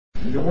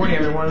Good morning,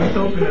 everyone. Let's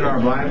open in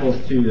our Bibles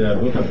to the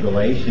book of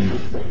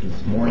Galatians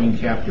this morning,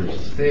 chapter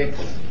 6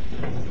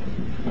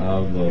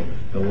 of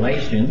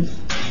Galatians.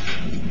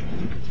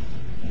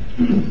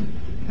 And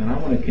I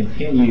want to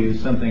continue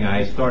something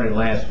I started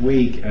last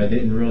week. I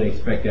didn't really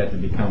expect that to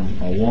become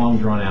a long,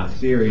 drawn-out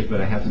series,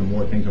 but I have some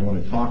more things I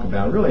want to talk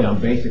about. Really,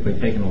 I'm basically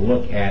taking a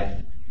look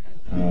at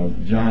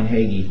John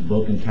Hagee's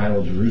book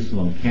entitled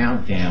Jerusalem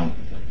Countdown.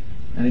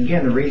 And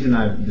again, the reason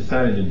I've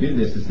decided to do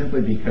this is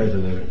simply because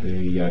of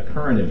the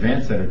current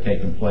events that are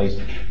taking place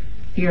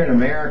here in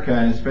America,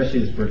 and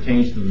especially as it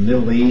pertains to the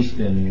Middle East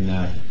and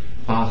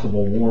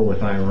possible war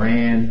with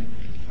Iran.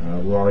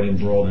 We're already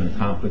embroiled in a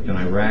conflict in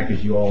Iraq,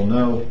 as you all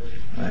know,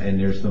 and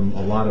there's a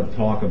lot of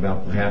talk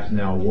about perhaps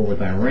now a war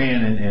with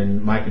Iran. And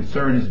my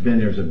concern has been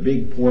there's a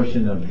big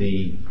portion of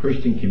the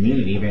Christian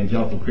community,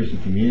 evangelical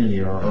Christian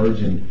community, are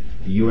urging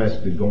the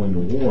U.S. to go into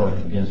war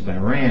against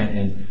Iran,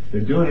 and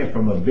they're doing it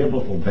from a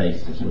biblical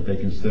basis, what they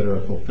consider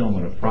a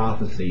fulfillment of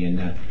prophecy. And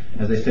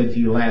as I said to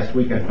you last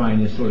week, I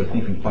find this sort of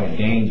thinking quite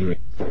dangerous.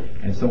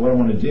 And so what I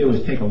want to do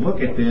is take a look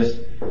at this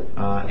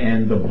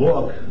and the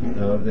book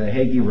that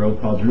Hagee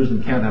wrote called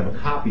Jerusalem Countdown. I have a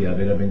copy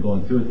of it. I've been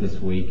going through it this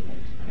week.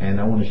 And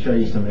I want to show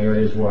you some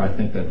areas where I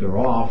think that they're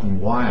off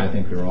and why I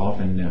think they're off,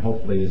 and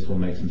hopefully this will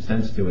make some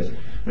sense to us.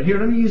 But here,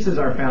 let me use as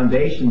our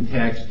foundation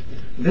text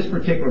this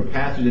particular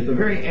passage. At the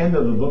very end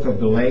of the book of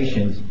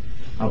Galatians,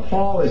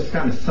 Paul is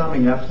kind of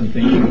summing up some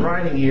things. He's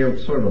writing here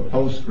sort of a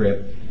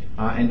postscript.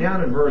 And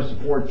down in verse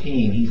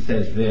 14, he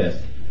says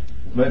this: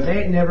 "But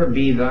may it never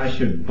be that I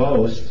should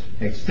boast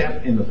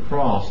except in the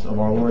cross of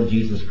our Lord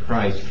Jesus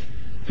Christ,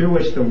 through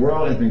which the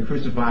world has been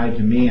crucified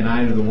to me and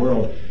I to the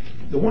world."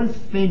 The one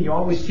thing you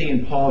always see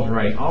in Paul's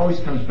writing always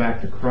comes back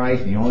to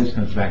Christ, and he always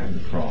comes back to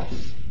the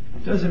cross.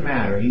 It doesn't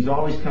matter. He's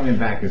always coming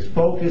back. His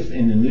focus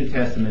in the New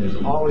Testament is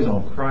always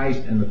on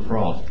Christ and the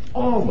cross.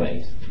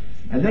 Always.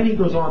 And then he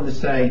goes on to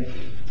say,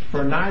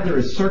 "For neither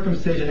is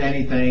circumcision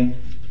anything,"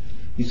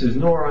 he says,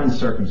 "nor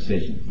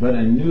uncircumcision, but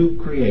a new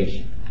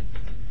creation.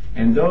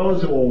 And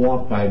those who will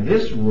walk by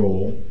this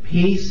rule,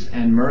 peace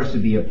and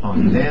mercy be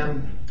upon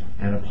them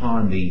and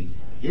upon the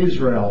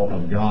Israel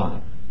of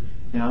God."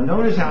 Now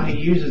notice how he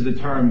uses the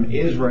term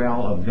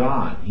Israel of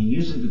God. He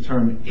uses the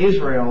term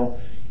Israel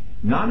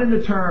not in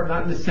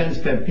the sense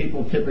that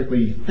people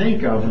typically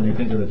think of when they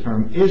think of the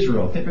term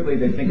Israel. Typically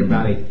they think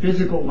about a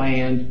physical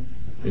land,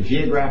 a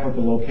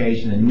geographical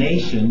location, a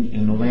nation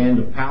in the land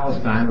of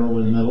Palestine or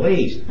in the Middle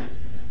East.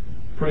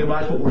 Pretty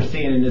much what we're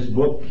seeing in this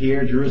book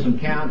here, Jerusalem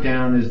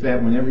Countdown, is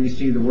that whenever you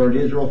see the word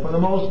Israel, for the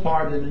most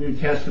part in the New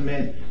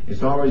Testament,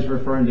 it's always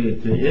referring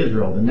to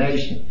Israel, the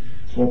nation.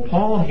 Well,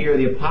 Paul here,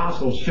 the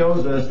apostle,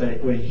 shows us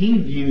that when he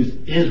views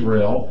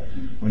Israel,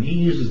 when he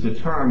uses the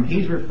term,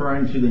 he's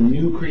referring to the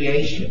new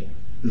creation.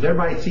 Does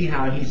everybody see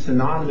how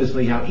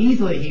how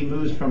easily he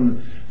moves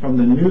from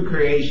the new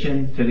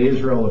creation to the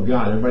Israel of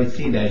God? Everybody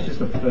see that? It's just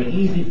an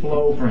easy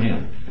flow for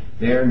him.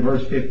 There in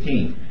verse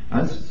 15.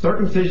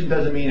 Circumcision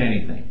doesn't mean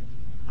anything.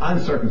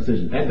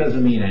 Uncircumcision, that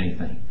doesn't mean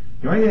anything.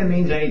 The only thing that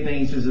means anything,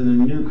 he says, is the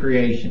new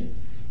creation.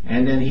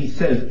 And then he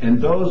says,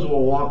 "And those who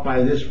will walk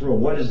by this rule."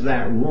 What is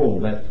that rule?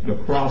 That the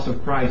cross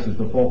of Christ is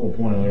the focal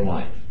point of their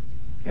life.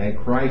 Okay,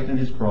 Christ and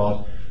his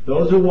cross.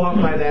 Those who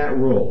walk by that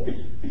rule.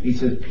 He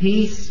says,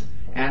 "Peace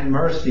and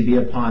mercy be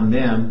upon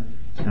them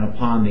and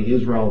upon the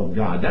Israel of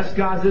God." That's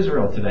God's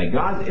Israel today.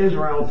 God's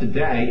Israel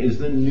today is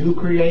the new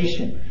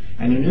creation.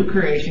 And the new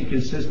creation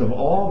consists of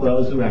all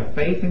those who have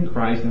faith in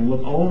Christ and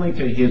look only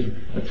to his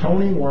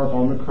atoning work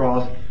on the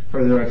cross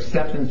for their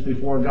acceptance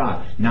before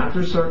God. Not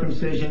their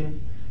circumcision,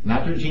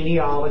 not their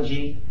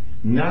genealogy,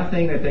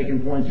 nothing that they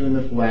can point to in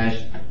the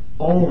flesh,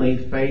 only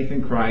faith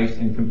in Christ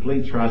and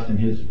complete trust in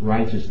his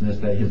righteousness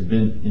that has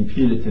been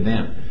imputed to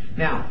them.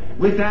 Now,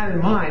 with that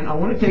in mind, I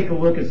want to take a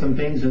look at some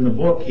things in the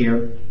book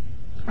here.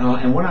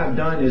 And what I've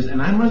done is,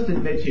 and I must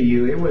admit to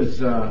you, it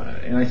was,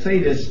 and I say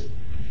this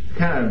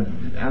kind of,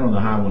 I don't know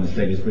how I want to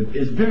say this, but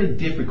it's very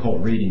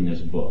difficult reading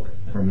this book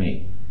for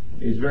me.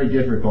 It's very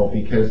difficult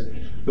because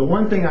the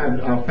one thing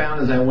I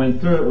found as I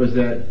went through it was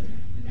that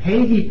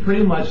Hagee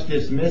pretty much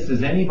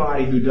dismisses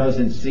anybody who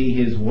doesn't see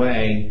his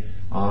way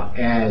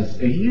as,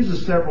 he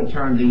uses several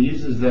terms. He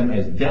uses them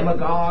as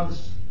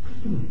demagogues,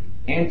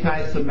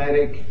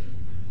 anti-Semitic,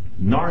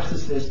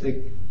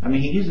 narcissistic. I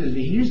mean, he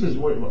uses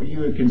what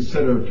you would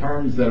consider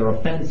terms that are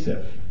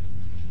offensive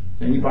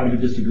to anybody who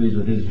disagrees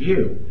with his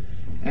view.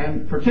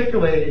 And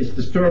particularly it's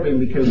disturbing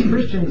because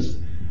Christians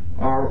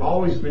are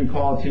always been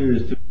called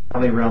to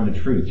rally around the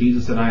truth.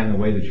 Jesus said, "I am the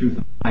way, the truth,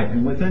 and the life."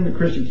 And within the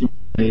Christian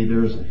community,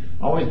 there's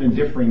always been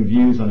differing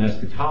views on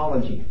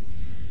eschatology.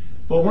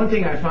 But one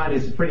thing I find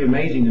is pretty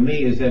amazing to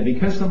me is that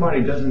because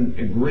somebody doesn't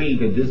agree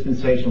that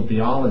dispensational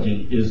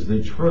theology is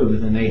the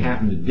truth, and they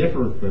happen to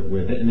differ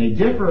with it, and they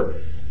differ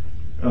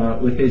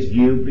with his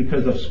view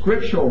because of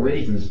scriptural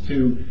reasons,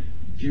 to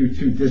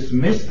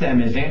dismiss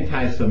them as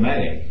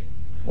anti-Semitic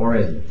or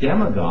as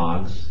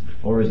demagogues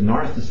or as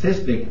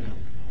narcissistic,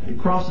 it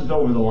crosses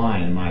over the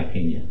line, in my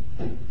opinion.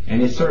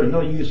 And it serves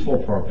no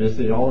useful purpose.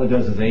 All it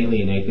does is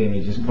alienate them.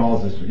 It just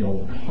causes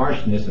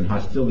harshness and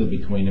hostility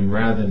between them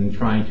rather than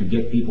trying to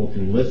get people to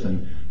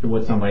listen to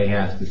what somebody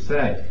has to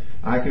say.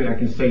 I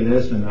can say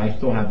this, and I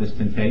still have this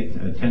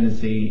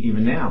tendency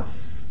even now.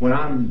 When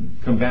I'm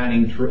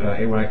combating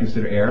what I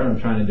consider error, and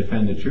I'm trying to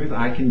defend the truth,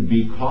 I can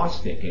be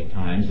caustic at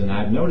times, and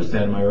I've noticed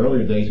that in my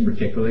earlier days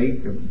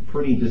particularly,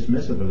 pretty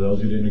dismissive of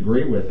those who didn't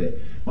agree with it.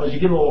 Well, as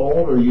you get a little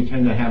older, you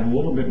tend to have a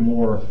little bit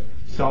more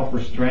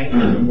self-restraint, a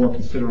little bit more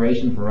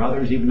consideration for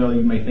others. Even though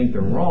you may think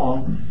they're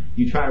wrong,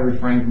 you try to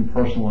refrain from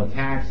personal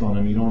attacks on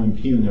them. You don't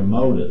impugn their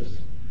motives.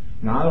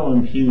 Now, I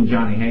don't impugn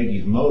Johnny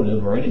Hagee's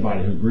motive or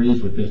anybody who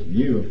agrees with this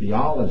view of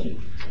theology.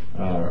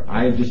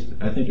 I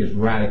think it's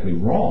radically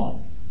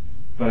wrong.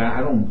 But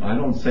I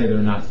don't say they're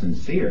not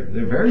sincere.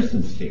 They're very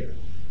sincere.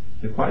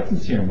 They're quite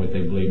sincere in what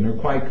they believe, and they're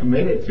quite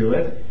committed to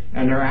it,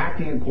 and they're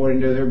acting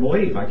according to their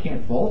belief. I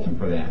can't fault them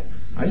for that.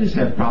 I just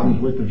have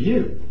problems with the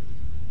view.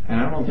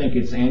 And I don't think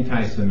it's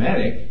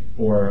anti-Semitic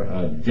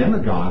or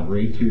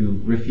demagoguery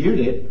to refute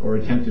it or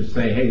attempt to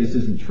say, hey, this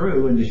isn't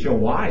true, and to show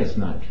why it's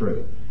not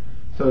true.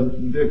 So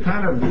the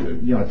kind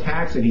of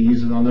attacks that he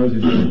uses on those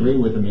who disagree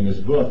with him in this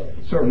book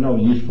serve no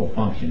useful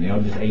function.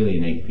 They'll just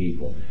alienate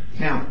people.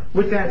 Now,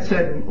 with that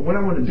said, what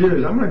I want to do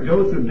is I'm going to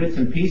go through bits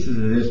and pieces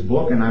of this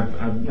book, and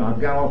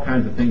I've got all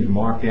kinds of things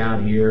marked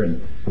out here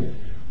and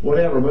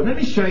whatever. But let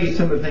me show you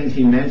some of the things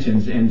he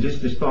mentions, and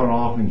just to start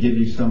off and give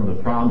you some of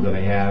the problems that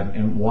I have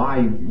and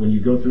why, when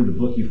you go through the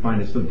book, you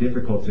find it so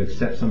difficult to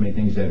accept so many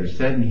things that are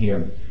said in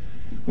here.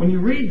 When you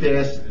read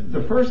this,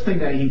 the first thing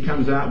that he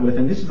comes out with,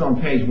 and this is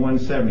on page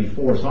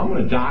 174, so I'm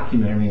going to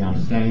document everything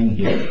I'm saying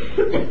here.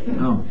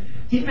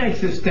 He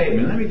makes this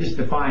statement. Let me just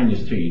define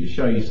this to you to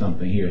show you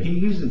something here. He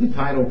uses the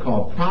title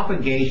called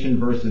Propagation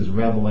versus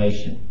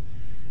Revelation.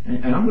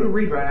 And I'm going to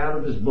read right out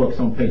of this book. It's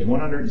on page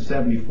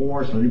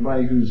 174, so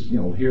anybody who's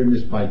hearing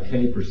this by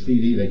tape or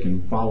CD, they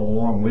can follow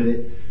along with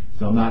it.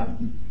 So I'm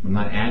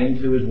not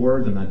adding to his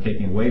words. I'm not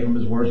taking away from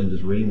his words. I'm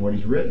just reading what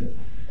he's written.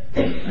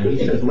 And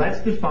he says, let's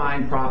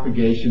define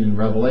propagation and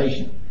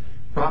revelation.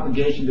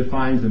 Propagation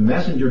defines the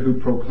messenger who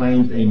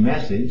proclaims a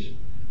message,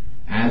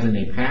 as in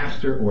a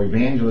pastor or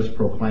evangelist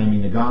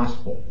proclaiming the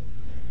gospel.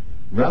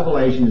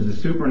 Revelation is the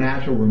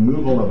supernatural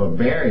removal of a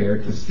barrier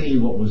to see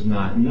what was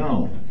not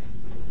known.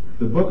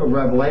 The book of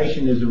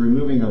Revelation is the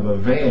removing of a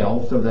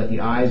veil so that the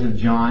eyes of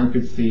John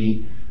could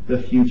see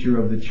the future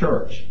of the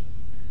church.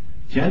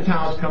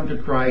 Gentiles come to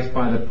Christ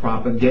by the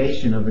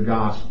propagation of the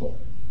gospel.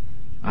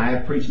 I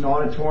have preached in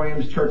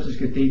auditoriums, churches,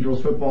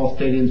 cathedrals, football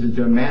stadiums, and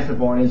to a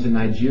massive audience in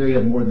Nigeria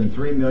of more than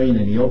 3 million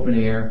in the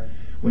open air.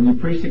 When you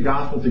preach the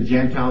gospel to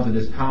Gentiles, it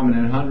is common,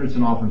 and hundreds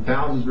and often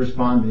thousands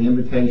respond to the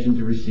invitation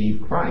to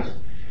receive Christ.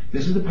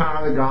 This is the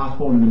power of the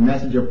gospel and the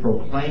message of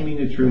proclaiming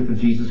the truth of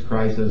Jesus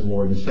Christ as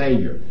Lord and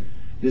Savior.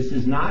 This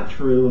is not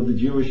true of the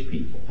Jewish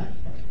people,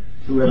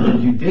 who have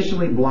been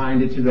judicially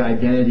blinded to the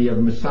identity of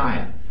the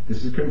Messiah.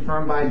 This is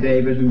confirmed by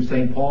David, whom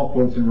St. Paul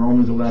quotes in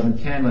Romans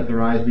 11:10, let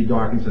their eyes be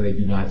darkened so they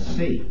do not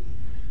see.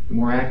 The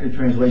more accurate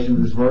translation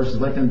of this verse is,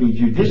 let them be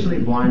judicially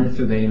blinded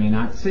so they may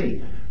not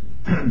see.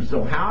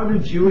 So how do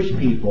Jewish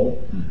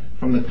people,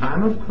 from the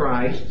time of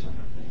Christ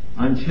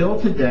until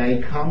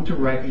today, come to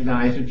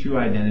recognize the true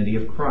identity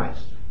of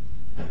Christ?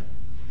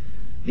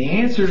 The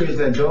answer is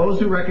that those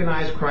who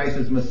recognize Christ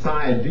as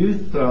Messiah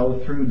do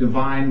so through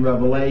divine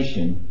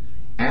revelation,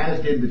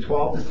 as did the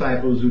 12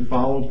 disciples who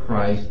followed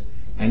Christ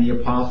and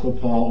the Apostle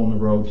Paul on the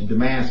road to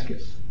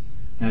Damascus.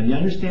 Now, do you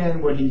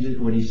understand what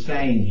he's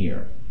saying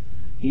here?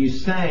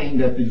 He's saying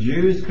that the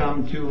Jews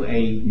come to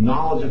a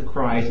knowledge of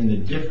Christ in a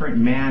different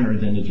manner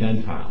than the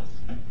Gentiles.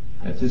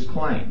 That's his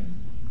claim.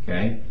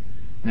 Okay?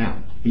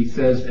 Now, he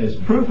says, as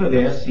proof of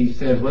this, he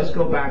says, let's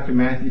go back to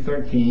Matthew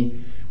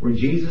 13, where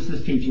Jesus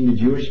is teaching the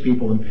Jewish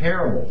people in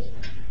parables.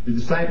 The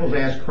disciples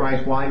asked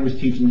Christ why he was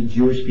teaching the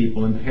Jewish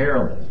people in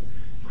parables.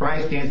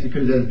 Christ answered,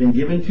 because it has been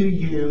given to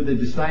you, the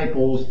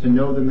disciples, to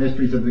know the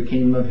mysteries of the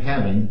kingdom of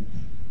heaven.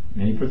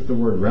 And he puts the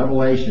word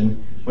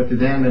revelation, but to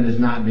them it has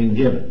not been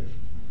given.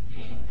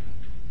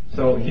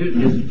 So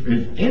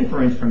his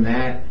inference from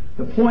that,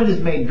 the point is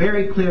made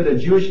very clear that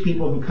Jewish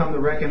people who come to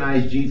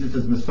recognize Jesus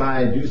as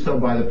Messiah do so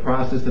by the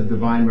process of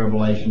divine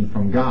revelation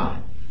from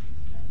God.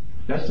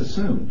 That's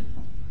assumed.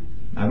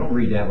 I don't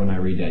read that when I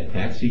read that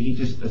text. He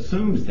just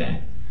assumes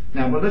that.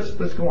 Now, but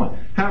let's go on.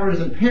 However, it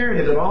is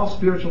imperative that all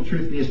spiritual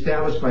truth be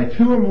established by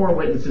 2 or more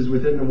witnesses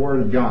within the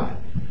Word of God.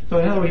 So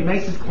in other words, he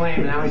makes this claim,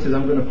 and now he says,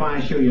 I'm going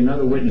to show you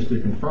another witness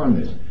to confirm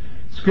this.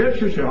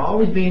 Scripture should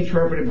always be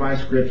interpreted by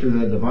Scripture,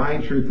 that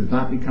divine truth does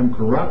not become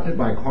corrupted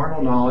by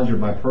carnal knowledge or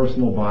by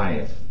personal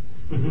bias.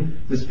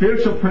 The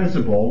spiritual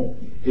principle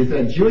is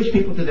that Jewish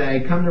people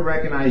today come to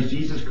recognize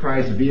Jesus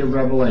Christ via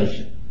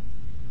revelation.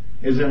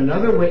 Is there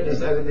another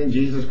witness other than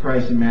Jesus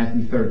Christ in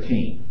Matthew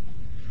 13?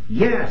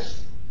 Yes.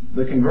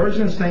 The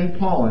conversion of St.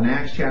 Paul in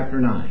Acts chapter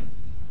 9.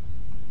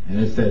 And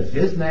it says,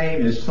 his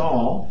name is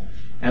Saul.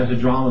 As the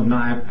drama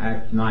of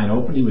Acts 9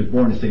 opened, he was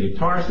born in the city of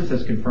Tarsus,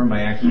 as confirmed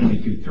by Acts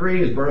 22:3.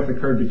 His birth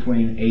occurred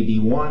between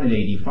AD 1 and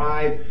AD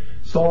 5.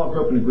 Saul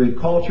grew up in the Greek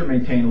culture,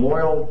 remained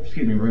loyal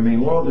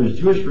to his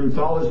Jewish roots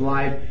all his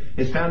life.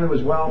 His family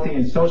was wealthy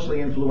and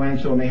socially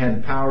influential, and they had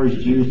the power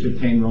as Jews to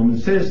obtain Roman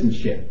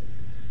citizenship.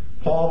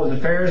 Paul was a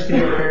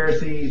Pharisee of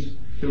Pharisees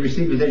who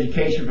received his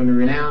education from the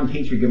renowned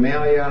teacher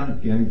Gamaliel,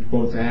 again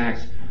quotes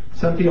Acts.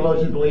 Some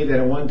theologians believe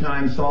that at one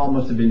time Saul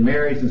must have been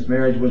married, since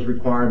marriage was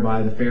required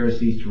by the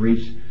Pharisees to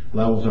reach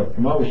levels of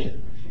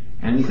promotion.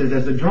 And he says,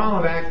 as the drama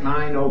of Act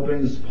 9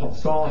 opens,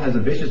 Saul launched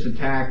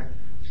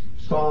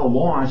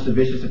a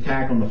vicious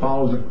attack on the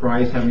followers of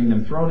Christ, having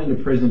them thrown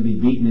into prison, be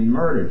beaten, and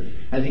murdered.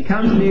 As he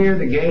comes near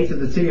the gates of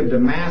the city of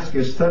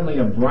Damascus, suddenly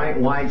a bright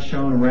light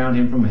shone around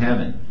him from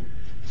heaven.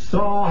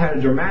 Saul had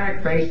a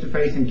dramatic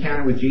face-to-face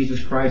encounter with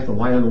Jesus Christ, the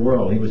light of the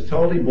world. He was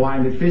totally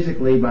blinded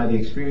physically by the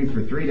experience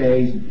for 3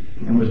 days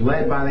and was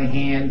led by the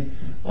hand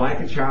like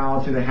a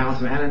child to the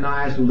house of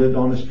Ananias, who lived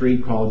on the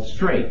street called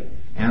Straight.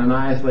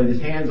 Ananias laid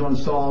his hands on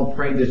Saul,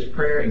 prayed this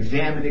prayer,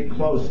 examined it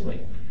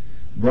closely.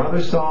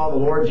 Brother Saul, the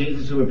Lord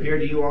Jesus, who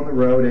appeared to you on the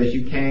road as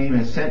you came,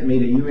 has sent me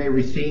that you may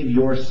receive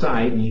your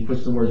sight, and he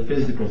puts the word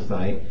physical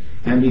sight,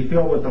 and be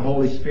filled with the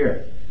Holy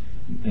Spirit.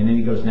 And then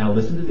he goes, now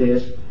listen to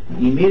this.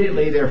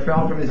 Immediately there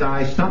fell from his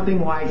eyes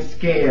something like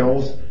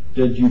scales.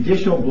 The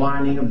judicial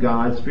blinding of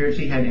God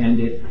spiritually had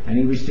ended, and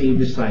he received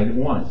his sight at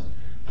once.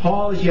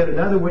 Paul is yet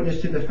another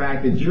witness to the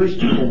fact that Jewish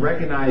people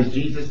recognize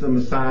Jesus the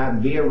Messiah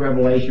via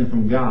revelation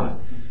from God.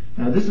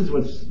 Now this is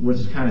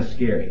what's kind of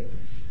scary.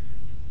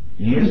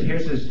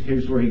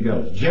 Here's where he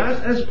goes.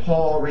 Just as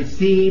Paul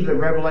received the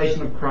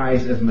revelation of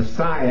Christ as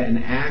Messiah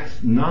in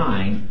Acts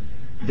 9,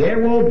 there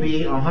will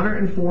be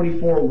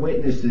 144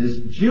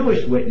 witnesses,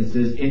 Jewish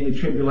witnesses, in the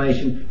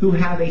tribulation who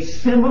have a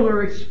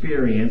similar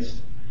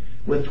experience,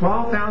 with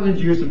 12,000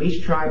 Jews from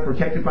each tribe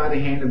protected by the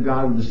hand of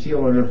God with the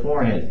seal on their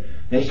foreheads.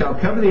 They shall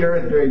cover the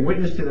earth, bearing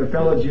witness to their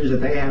fellow Jews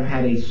that they have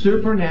had a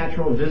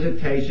supernatural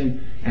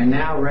visitation and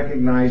now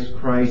recognize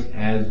Christ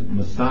as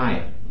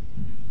Messiah.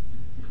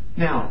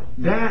 Now,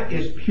 that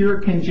is pure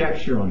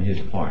conjecture on his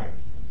part.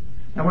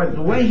 Now,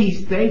 the way he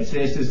states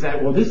this is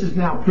that, well, this is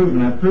now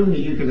proven. I've proven to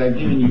you because I've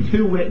given you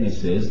two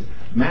witnesses,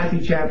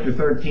 Matthew chapter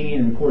 13,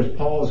 and of course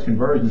Paul's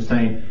conversion,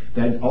 saying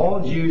that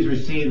all Jews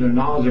receive the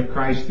knowledge of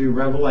Christ through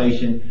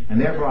revelation,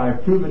 and therefore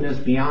I've proven this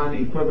beyond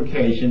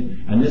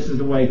equivocation, and this is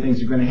the way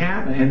things are going to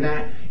happen. And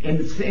that, in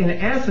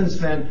essence,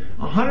 then,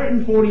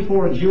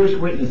 144 Jewish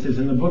witnesses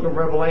in the book of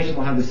Revelation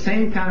will have the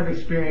same kind of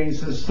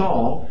experience as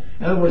Saul.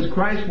 In other words,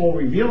 Christ will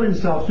reveal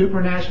himself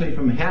supernaturally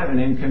from heaven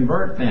and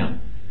convert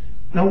them.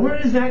 Now, where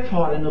is that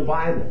taught in the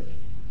Bible?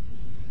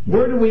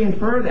 Where do we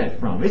infer that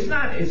from? It's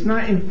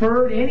not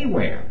inferred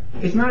anywhere.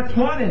 It's not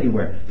taught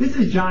anywhere. This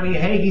is Johnny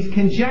Hagee's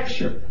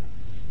conjecture.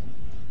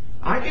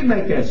 I can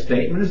make that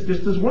statement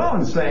just as well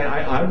and say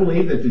I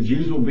believe that the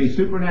Jews will be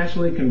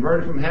supernaturally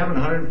converted from heaven,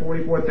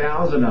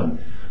 144,000 of them.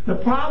 The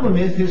problem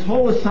is his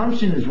whole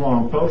assumption is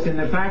wrong, folks, in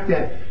the fact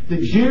that the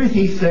Jews,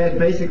 he said,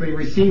 basically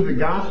receive the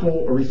gospel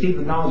or receive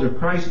the knowledge of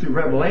Christ through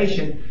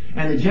revelation,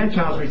 and the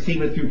Gentiles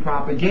receive it through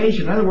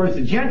propagation. In other words,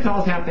 the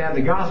Gentiles have to have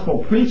the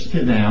gospel preached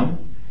to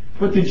them,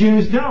 but the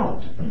Jews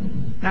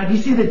don't. Now, do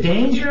you see the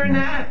danger in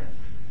that?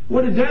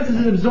 What it does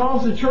is it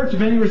absolves the church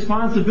of any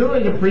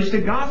responsibility to preach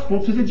the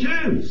gospel to the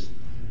Jews.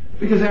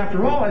 Because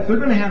after all, if they're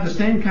going to have the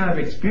same kind of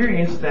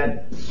experience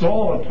that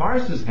Saul of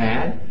Tarsus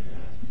had,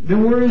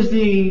 then where is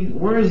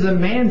the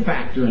man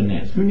factor in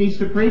this? Who needs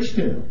to preach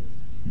to them?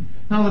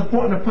 Now,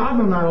 the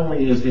problem not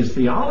only is his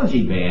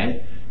theology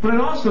bad, but it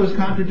also is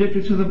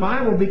contradictory to the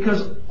Bible,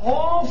 because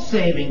all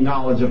saving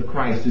knowledge of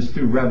Christ is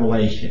through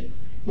revelation,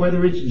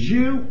 whether it's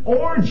Jew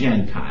or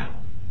Gentile.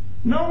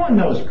 No one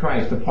knows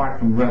Christ apart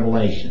from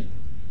revelation.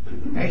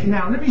 Okay,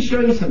 now, let me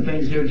show you some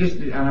things here,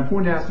 and I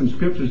pointed out some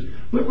scriptures.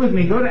 Look with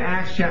me, go to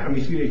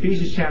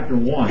Ephesians chapter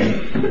 1.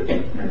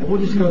 And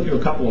we'll just go through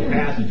a couple of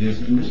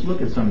passages and just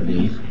look at some of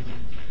these.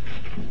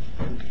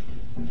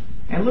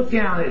 And look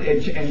down at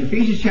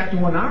Ephesians chapter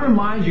 1. I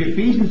remind you,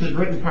 Ephesians is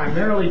written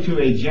primarily to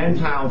a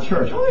Gentile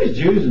church. Oh, there's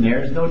Jews in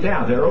there, there's no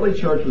doubt. The early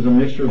church was a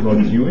mixture of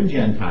both Jew and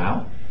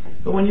Gentile.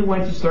 But when you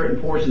went to certain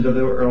portions of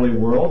the early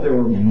world, there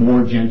were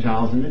more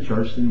Gentiles in the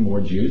church than more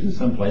Jews. In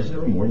some places,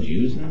 there were more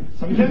Jews than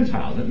some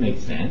Gentiles. That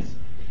makes sense.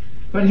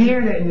 But here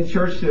in the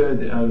church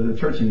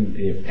in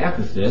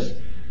Ephesus,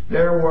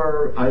 there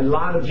were a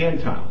lot of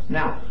Gentiles.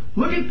 Now,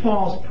 look at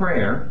Paul's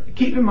prayer.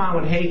 Keep in mind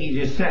what Hagee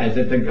just says,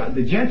 that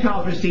the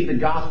Gentiles receive the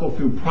gospel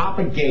through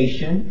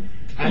propagation,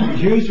 and the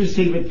Jews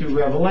receive it through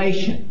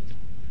revelation.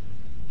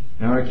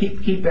 Now,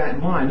 keep that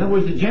in mind. In other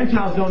words, the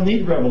Gentiles don't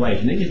need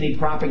revelation. They just need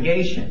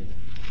propagation.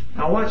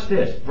 Now, watch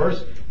this.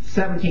 Verse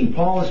 17,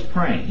 Paul is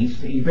praying.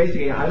 He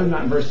basically,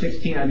 in verse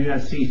 16, I do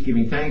not cease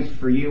giving thanks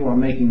for you while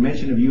making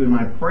mention of you in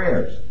my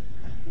prayers,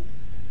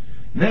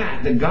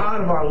 that the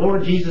God of our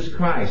Lord Jesus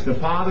Christ, the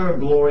Father of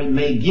glory,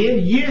 may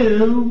give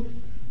you,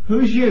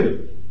 who's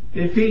you?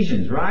 The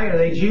Ephesians, right? Are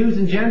they Jews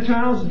and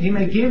Gentiles? He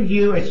may give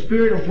you a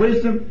spirit of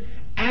wisdom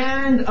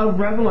and of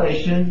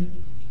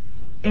revelation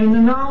in the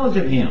knowledge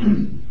of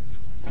Him.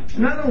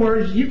 In other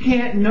words, you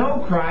can't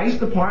know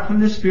Christ apart from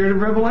the spirit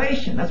of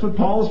revelation. That's what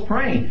Paul is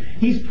praying.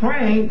 He's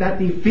praying that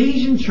the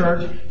Ephesian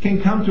church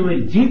can come to a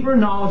deeper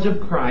knowledge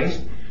of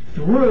Christ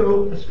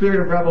through the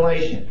spirit of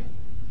revelation.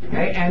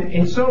 Okay? And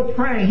in so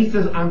praying, he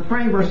says, I'm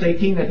praying, verse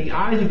 18, that the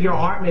eyes of your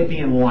heart may be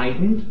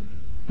enlightened.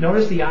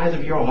 Notice the eyes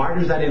of your heart.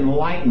 There's that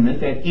enlightenment,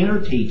 that inner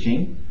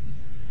teaching.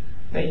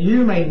 That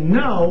you may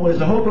know what is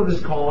the hope of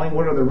his calling,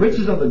 what are the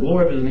riches of the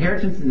glory of his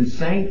inheritance in the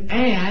saints,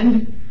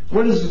 and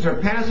what is the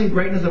surpassing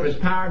greatness of his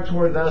power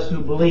toward us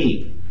who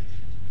believe.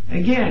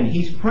 Again,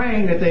 he's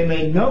praying that they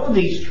may know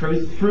these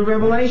truths through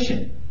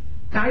revelation.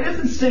 Now, he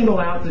doesn't single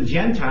out the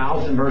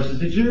Gentiles and versus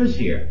the Jews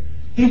here.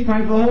 He's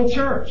praying for the whole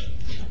church.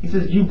 He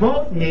says, you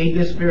both need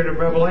this spirit of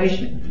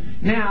revelation.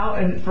 Now,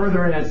 and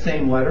further in that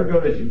same letter, go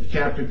to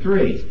chapter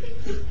 3.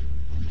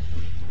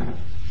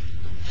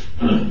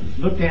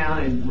 Look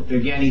down, and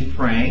again he's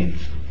praying.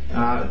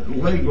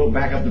 Let me go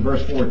back up to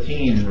verse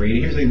 14 and read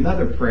it. Here's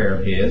another prayer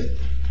of his.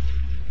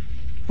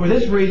 For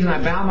this reason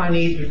I bow my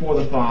knees before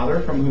the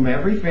Father, from whom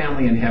every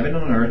family in heaven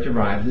and on earth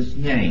derives its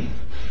name,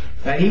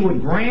 that he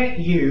would grant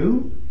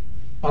you,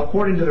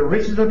 according to the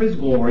riches of his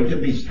glory, to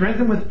be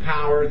strengthened with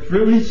power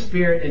through his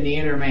Spirit in the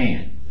inner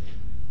man,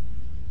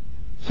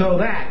 so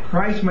that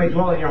Christ may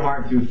dwell in your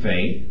heart through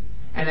faith,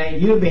 and that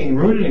you, being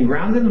rooted and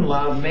grounded in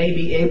love, may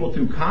be able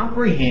to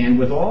comprehend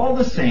with all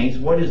the saints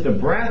what is the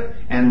breadth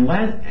and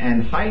length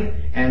and height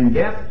and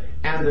depth,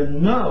 and to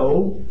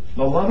know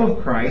the love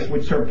of Christ,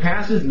 which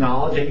surpasses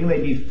knowledge, and you may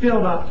be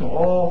filled up to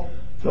all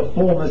the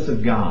fullness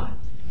of God.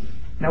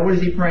 Now, what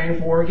is he praying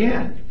for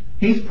again?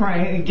 He's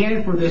praying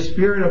again for this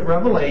spirit of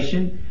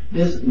revelation,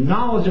 this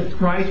knowledge of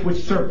Christ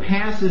which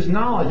surpasses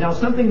knowledge. Now,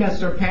 something that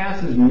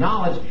surpasses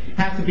knowledge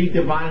has to be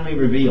divinely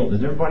revealed.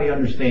 Does everybody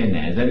understand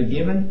that? Is that a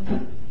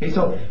given? Okay,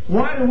 so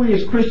why do we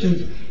as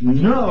Christians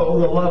know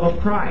the love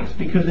of Christ?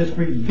 Because it's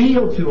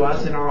revealed to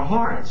us in our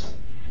hearts.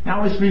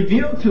 Now, it's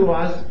revealed to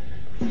us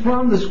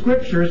from the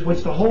Scriptures,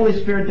 which the Holy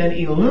Spirit then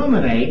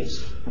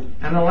illuminates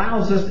and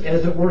allows us,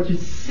 as it were, to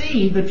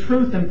see the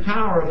truth and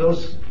power of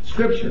those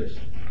Scriptures.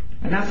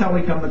 And that's how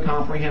we come to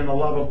comprehend the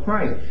love of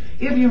Christ.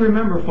 If you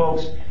remember,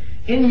 folks,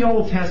 in the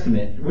Old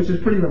Testament, which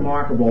is pretty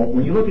remarkable,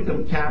 when you look at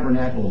the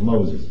tabernacle of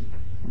Moses,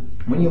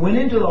 when you went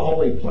into the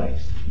holy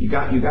place, you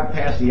got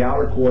past the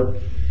outer court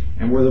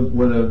and where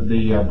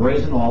the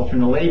brazen altar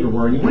and the laver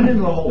were, and you went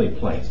into the holy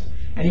place.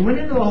 And you went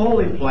into the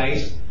holy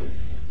place.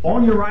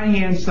 On your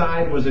right-hand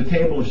side was a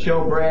table of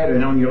showbread,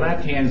 and on your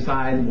left-hand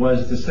side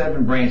was the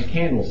 7-branch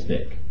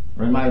candlestick.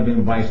 Or it might have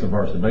been vice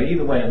versa. But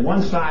either way, at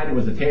one side it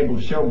was a table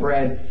of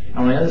showbread, and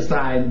on the other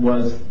side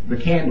was the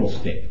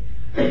candlestick.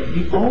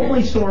 The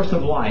only source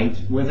of light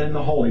within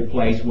the holy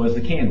place was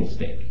the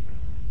candlestick.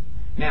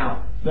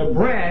 Now, the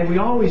bread, we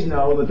always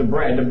know that the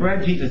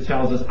bread, Jesus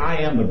tells us, I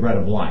am the bread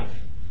of life.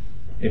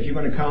 If you're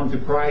going to come to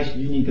Christ,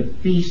 you need to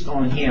feast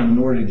on him in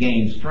order to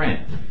gain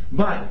strength.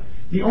 But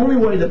the only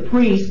way the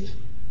priest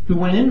who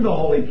went into the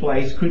holy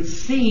place could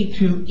see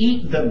to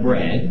eat the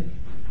bread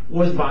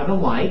was by the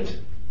light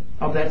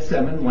of that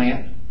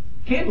 7-lamp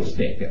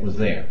candlestick that was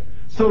there.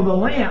 So the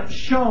lamp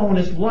shone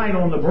its light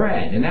on the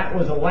bread, and that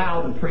was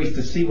allowed the priest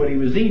to see what he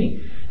was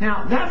eating.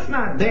 Now, that's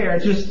not there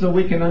just so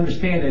we can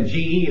understand that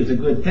GE is a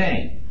good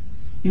thing.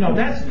 You know,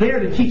 that's there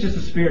to teach us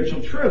the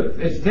spiritual truth.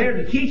 It's there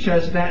to teach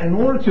us that in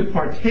order to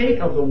partake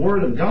of the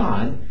Word of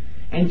God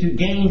and to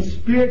gain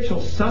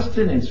spiritual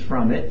sustenance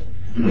from it,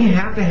 we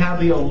have to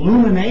have the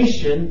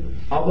illumination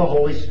of the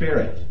Holy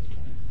Spirit.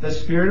 The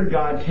Spirit of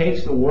God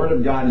takes the Word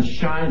of God and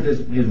shines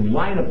His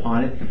light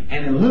upon it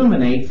and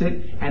illuminates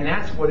it, and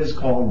that's what is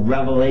called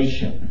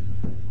revelation.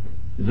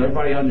 Does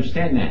everybody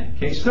understand that?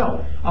 Okay,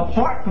 so,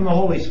 apart from the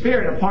Holy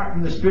Spirit, apart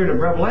from the Spirit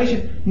of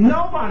revelation,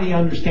 nobody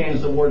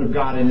understands the Word of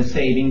God in a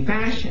saving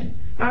fashion.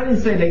 I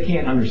didn't say they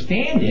can't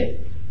understand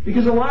it,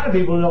 because a lot of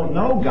people who don't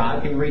know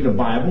God can read the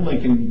Bible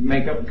and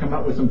can come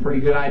up with some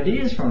pretty good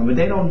ideas from it, but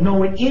they don't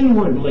know it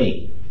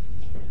inwardly.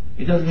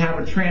 It doesn't have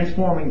a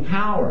transforming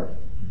power.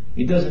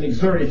 It doesn't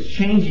exert its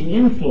changing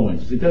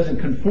influence. It doesn't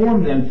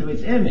conform them to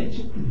its image.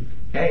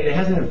 Okay? It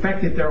hasn't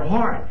affected their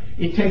heart.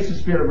 It takes the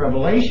Spirit of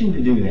revelation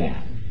to do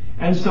that.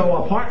 And so,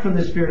 apart from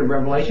the Spirit of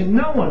revelation,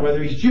 no one,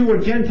 whether he's Jew or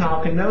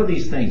Gentile, can know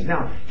these things.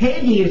 Now,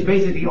 Hagee is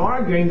basically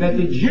arguing that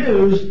the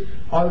Jews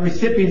are the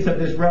recipients of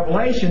this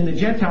revelation. The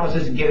Gentiles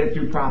just get it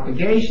through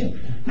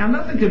propagation. Now,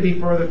 nothing could be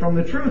further from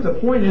the truth. The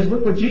point is,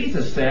 look what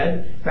Jesus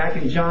said back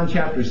in John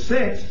chapter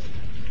 6.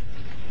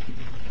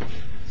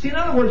 See, in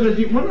other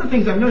words, one of the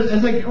things I've noticed,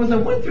 as I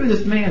went through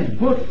this man's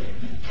book,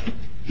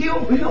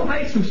 he'll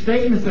make some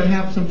statements that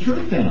have some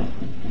truth in them.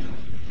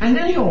 And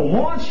then he'll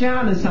launch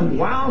out in some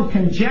wild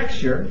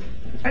conjecture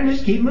and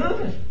just keep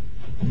moving.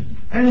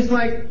 And it's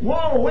like,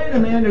 whoa, wait a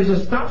minute, there's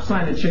a stop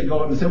sign that should go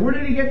up and say, where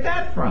did he get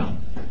that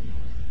from?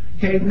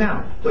 Okay,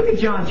 now, look at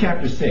John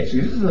chapter 6. This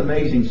is an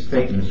amazing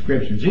statement of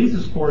Scripture.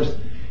 Jesus, of course,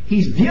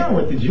 he's dealing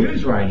with the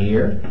Jews right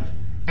here.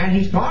 And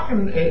he's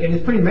talking, and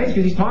it's pretty amazing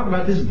because he's talking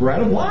about this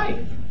bread of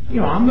life. You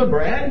know, I'm the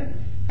bread,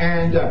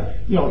 and,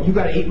 you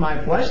got to eat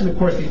my flesh. And, of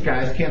course, these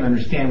guys can't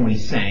understand what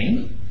he's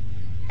saying.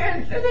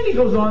 And then he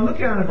goes on, look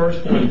down at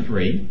verse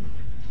 43.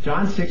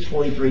 John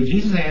 6:43,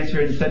 Jesus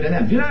answered and said to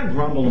them, "Do not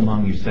grumble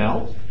among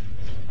yourselves.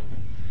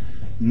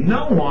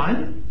 No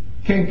one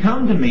can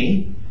come to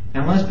me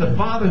unless the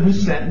Father who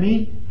sent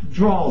me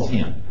draws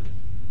him.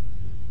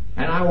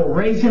 And I will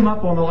raise him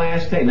up on the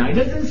last day." Now, he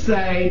doesn't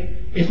say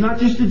it's not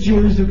just the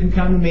Jews who can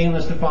come to me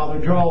unless the Father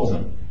draws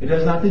them. It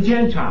does not the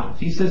Gentiles.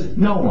 He says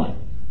no one,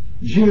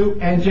 Jew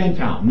and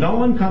Gentile. No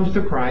one comes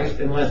to Christ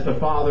unless the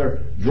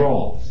Father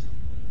draws.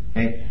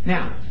 Okay?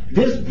 Now,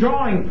 this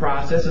drawing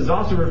process is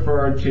also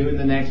referred to in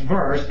the next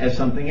verse as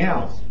something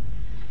else.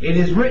 It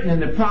is written in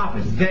the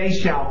prophets, "They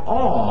shall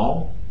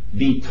all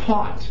be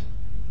taught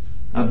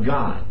of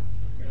God."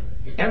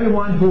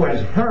 Everyone who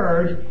has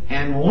heard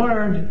and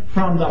learned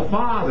from the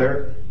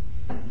Father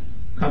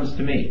comes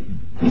to me.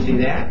 You see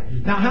that?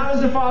 Now, how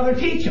does the Father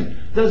teach him?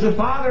 Does the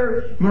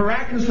Father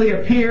miraculously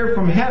appear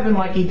from heaven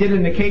like he did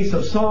in the case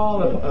of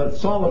Saul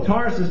of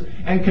Tarsus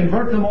and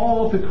convert them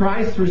all to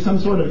Christ through some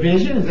sort of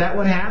vision? Is that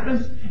what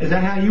happens? Is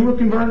that how you were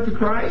converted to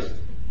Christ?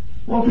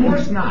 Well, of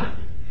course not.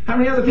 How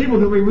many other people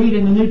do we read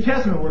in the New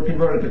Testament were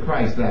converted to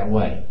Christ that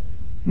way?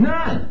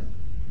 None.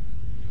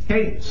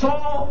 Okay,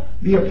 Saul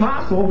the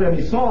Apostle,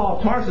 Saul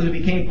of Tarsus, who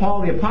became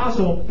Paul the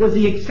Apostle, was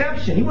the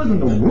exception. He wasn't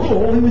the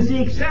rule, he was the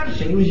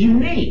exception. He was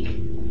unique.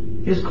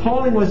 His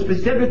calling was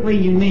specifically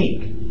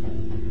unique.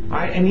 All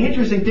right, and the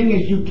interesting thing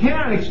is you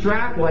cannot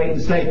extrapolate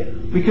and say,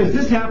 because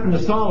this happened to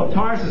Saul of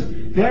Tarsus,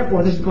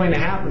 therefore this is going to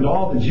happen to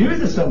all the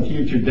Jews at some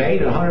future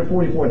date, at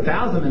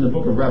 144,000 in the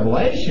book of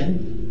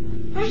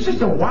Revelation. That's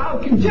just a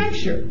wild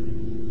conjecture.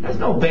 There's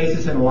no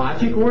basis in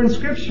logic or in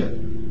Scripture.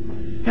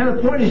 And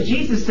the point is,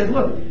 Jesus said,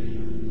 look,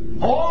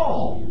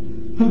 all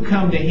who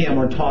come to him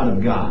are taught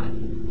of God.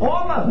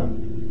 All of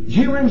them.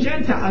 Jew and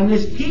Gentile. And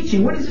this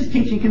teaching, what does this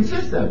teaching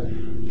consist of?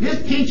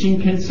 This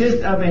teaching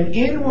consists of an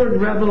inward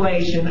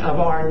revelation of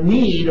our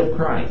need of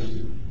Christ.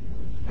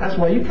 That's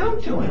why you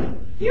come to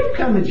him. You don't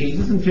come to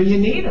Jesus until you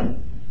need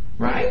him.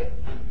 Right?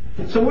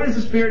 So what does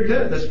the Spirit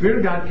do? The Spirit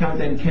of God comes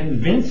and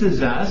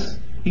convinces us.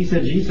 He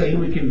said, Jesus said he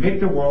would convict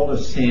the world of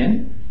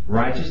sin,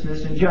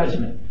 righteousness, and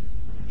judgment.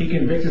 He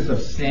convicts us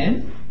of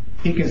sin.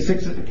 He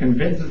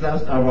convinces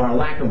us of our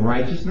lack of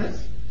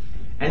righteousness.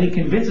 And he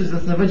convinces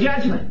us of a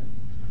judgment.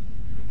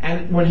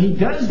 And when he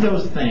does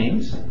those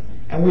things,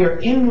 and we are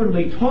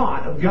inwardly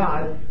taught of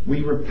God,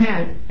 we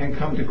repent and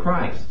come to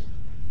Christ.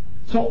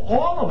 So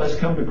all of us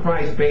come to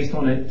Christ based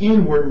on an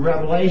inward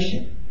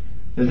revelation.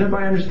 Does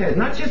everybody understand? It's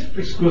not just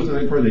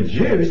exclusively for the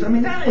Jews. I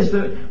mean, that is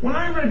when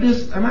I read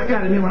this, and I got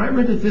to admit, when I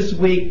read it this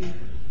week,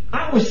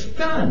 I was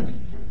stunned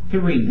to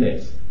read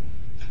this.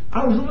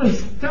 I was really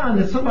stunned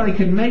that somebody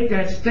could make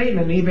that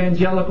statement in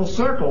evangelical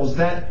circles,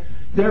 that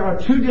there are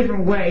two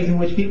different ways in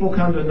which people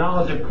come to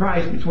knowledge of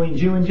Christ between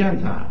Jew and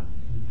Gentile.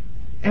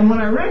 And when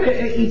I read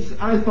it,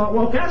 I thought,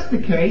 well, if that's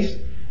the case,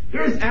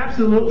 there is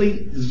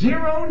absolutely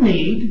zero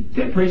need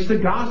to preach the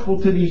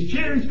gospel to these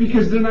Jews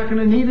because they're not going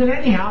to need it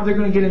anyhow. They're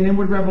going to get an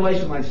inward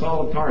revelation like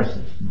Saul of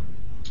Tarsus.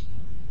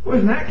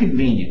 Wasn't that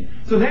convenient?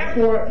 So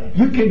therefore,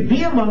 you can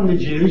be among the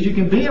Jews, you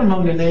can be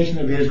among the nation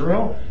of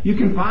Israel, you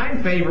can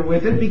find favor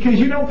with it because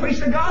you don't preach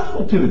the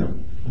gospel to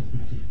them.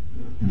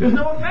 There's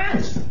no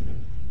offense.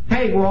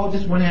 Hey, we're all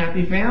just one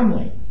happy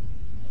family.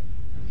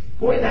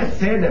 Boy, that's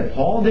sad that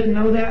Paul didn't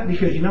know that,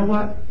 because you know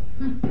what?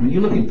 When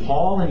you look at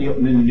Paul in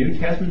the New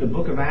Testament, the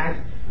book of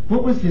Acts,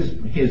 what was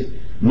his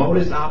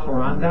modus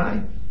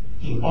operandi?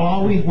 He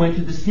always went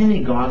to the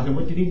synagogues, and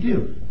what did he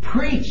do?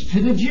 Preach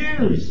to the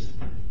Jews.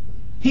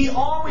 He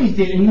always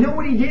did. And you know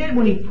what he did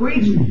when he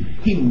preached?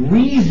 He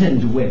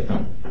reasoned with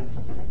them.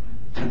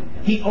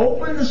 He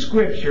opened the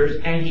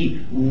Scriptures and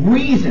he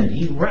reasoned.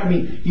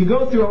 You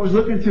go through, I was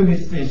looking through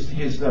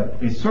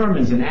his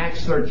sermons in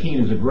Acts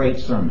 13 is a great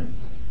sermon.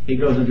 He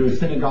goes into a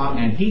synagogue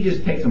and he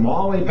just takes them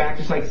all the way back,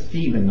 just like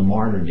Stephen the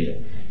martyr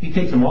did. He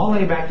takes them all the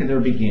way back to their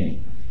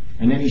beginning.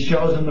 And then he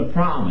shows them the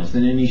promise.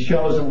 And then he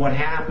shows them what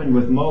happened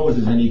with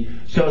Moses. And he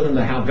shows them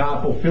how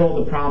God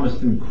fulfilled the promise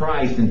through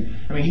Christ. And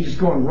he's just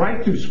going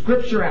right through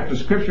Scripture after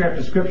Scripture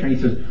after Scripture. And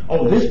he says,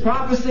 oh, this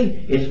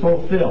prophecy is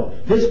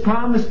fulfilled. This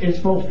promise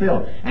is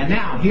fulfilled. And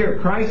now here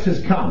Christ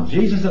has come.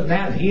 Jesus of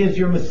Nazareth, he is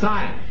your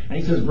Messiah. And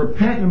he says,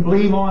 repent and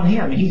believe on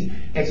him. And he's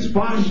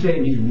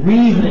expostulating. He's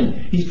reasoning.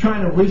 He's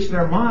trying to reach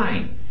their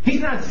mind.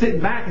 He's not sitting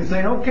back and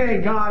saying, okay,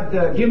 God,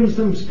 give him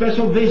some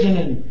special vision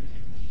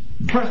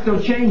and presto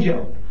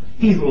changeo.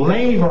 He's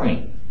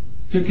laboring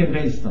to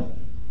convince them.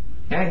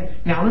 Okay?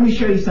 Now, let me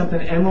show you something.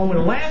 And when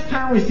the last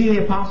time we see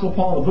the Apostle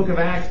Paul in the book of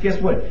Acts,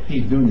 guess what?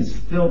 He's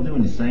still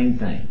doing the same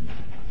thing.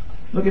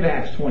 Look at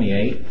Acts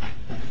 28.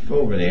 Go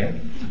over there.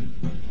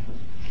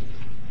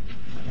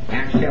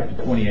 Acts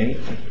chapter 28.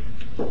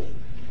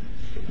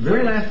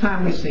 Very last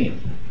time we see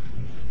him.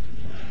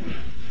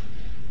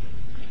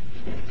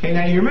 Okay,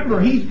 now you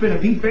remember he's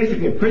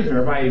basically a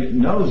prisoner. Everybody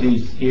knows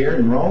he's here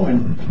in Rome,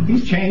 and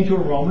he's chained to a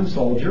Roman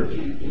soldier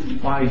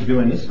while he's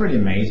doing this. It's pretty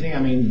amazing. I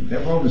mean,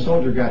 that Roman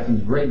soldier got some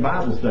great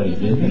Bible studies,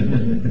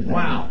 didn't he?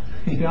 Wow.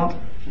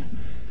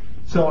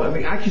 So,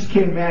 I just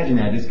can't imagine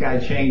that. This guy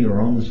chained to a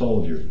Roman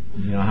soldier.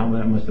 How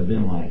that must have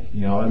been like.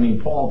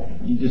 Paul,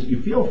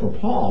 you feel for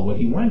Paul, what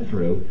he went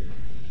through.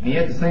 And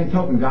yet, at the same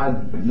token,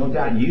 God no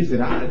doubt used it.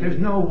 There's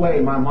no way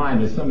in my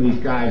mind that some of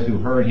these guys who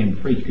heard him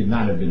preach could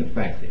not have been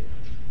affected.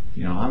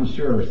 I'm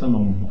sure some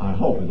of them, I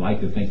hope, would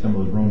like to think some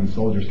of those Roman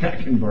soldiers got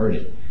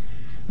converted.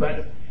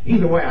 But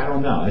either way, I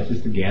don't know. It's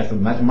just a guess.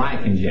 That's my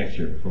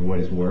conjecture, for what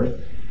it's worth.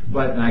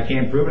 But I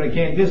can't prove it. I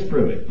can't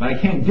disprove it. But I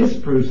can't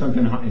disprove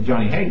something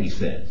Johnny Hagee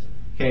says.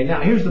 Okay,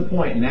 now here's the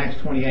point in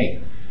Acts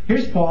 28.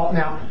 Here's Paul.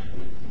 Now,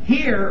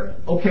 here,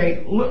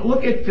 okay,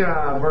 look at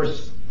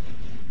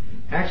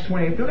Acts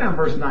 28. Go down to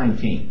verse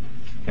 19.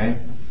 Okay?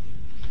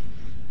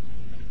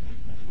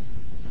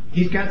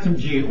 He's got some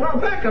Jews. Well,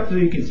 back up so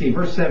you can see.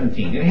 Verse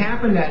 17. It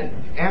happened that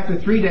after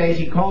 3 days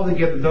he called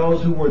together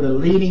those who were the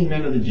leading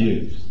men of the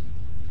Jews.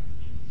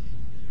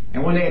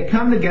 And when they had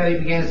come together, he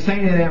began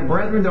saying to them,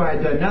 Brethren, though I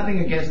had done nothing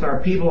against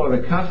our people or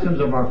the customs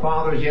of our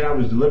fathers, yet I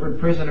was delivered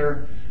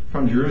prisoner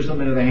from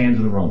Jerusalem into the hands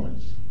of the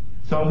Romans.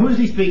 So who's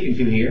he speaking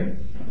to here?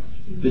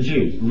 The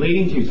Jews,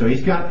 leading Jews. So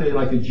he's got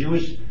the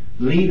Jewish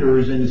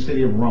leaders in the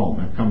city of Rome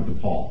have come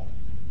to Paul.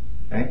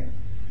 Okay?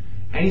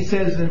 And he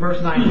says in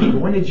verse 19,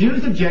 When the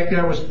Jews objected,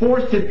 I was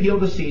forced to appeal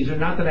to Caesar,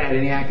 not that I had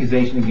any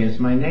accusation against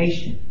my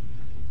nation.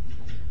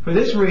 For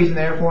this reason,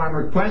 therefore, I am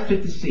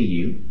requested to see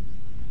you,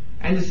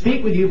 and to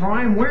speak with you, for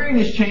I am wearing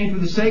this chain for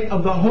the sake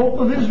of the hope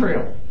of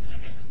Israel.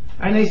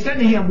 And they said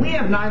to him, We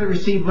have neither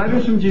received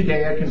letters from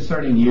Judea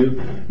concerning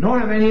you, nor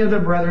have any of the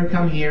brethren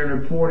come here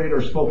and reported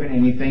or spoken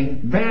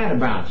anything bad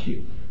about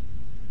you.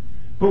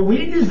 But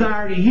we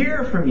desire to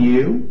hear from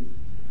you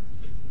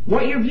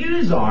what your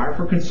views are,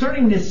 for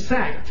concerning this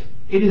sect,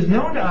 it is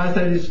known to us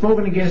that it is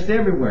spoken against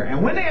everywhere.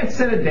 And when they had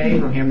set a day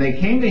for him, they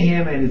came to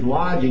him at his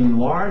lodging in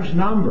large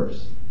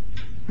numbers.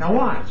 Now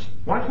watch.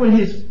 Watch what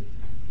his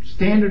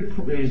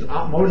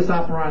modus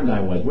operandi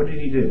was. What did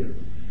he do?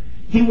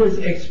 He was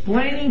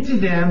explaining to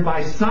them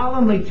by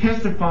solemnly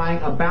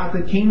testifying about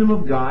the kingdom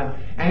of God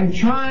and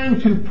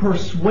trying to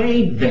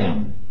persuade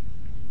them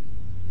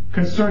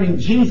concerning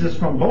Jesus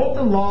from both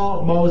the law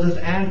of Moses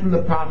and from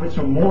the prophets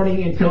from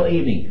morning until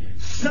evening.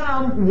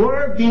 Some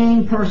were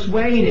being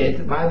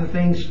persuaded by the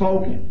things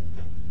spoken,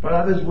 but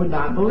others would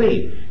not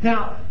believe.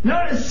 Now,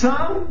 notice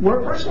some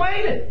were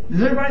persuaded.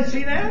 Does everybody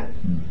see that?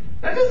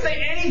 That doesn't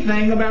say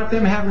anything about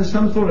them having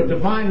some sort of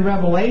divine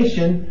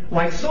revelation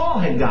like Saul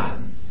had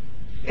gotten.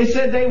 It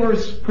said they were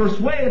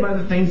persuaded by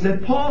the things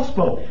that Paul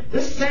spoke.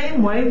 The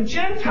same way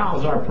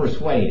Gentiles are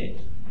persuaded.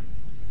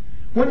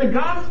 When the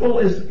gospel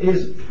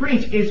is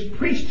preached, it's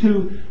preached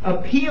to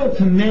appeal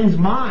to men's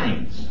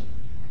minds.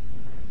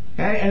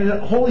 Okay? And the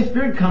Holy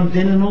Spirit comes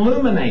in and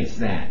illuminates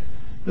that.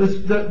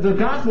 The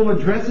gospel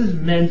addresses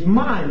men's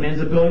mind, men's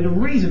ability to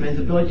reason, men's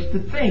ability to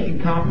think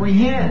and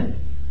comprehend.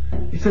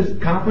 It says,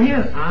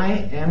 comprehend, I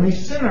am a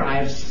sinner. I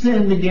have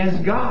sinned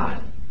against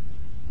God.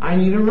 I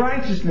need a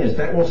righteousness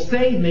that will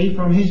save me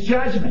from His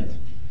judgment.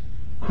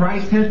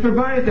 Christ has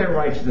provided that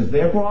righteousness.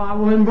 Therefore, I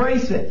will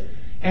embrace it.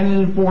 And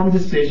an informed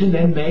decision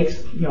then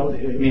makes,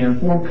 an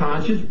informed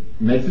conscience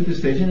makes a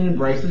decision and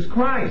embraces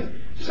Christ.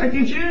 Just like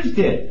the Jews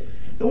did.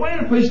 The way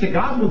to preach the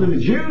gospel to the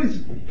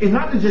Jews is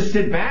not to just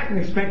sit back and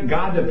expect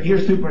God to appear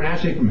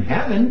supernaturally from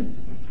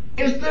heaven.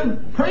 It's to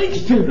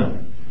preach to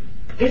them.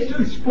 It's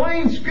to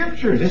explain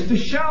Scriptures. It's to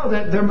show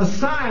that the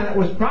Messiah that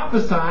was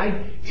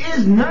prophesied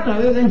is none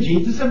other than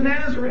Jesus of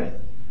Nazareth.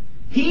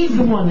 He's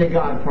the one that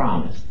God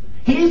promised.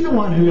 He's the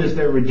one who is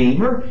their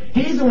Redeemer.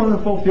 He's the one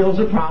who fulfills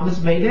the promise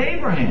made to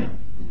Abraham.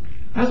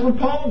 That's what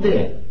Paul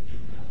did.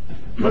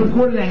 But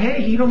according to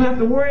Hagee, you don't have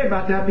to worry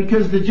about that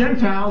because the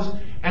Gentiles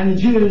and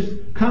the Jews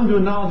come to a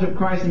knowledge of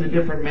Christ in a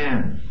different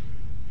manner.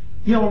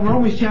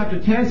 Romans chapter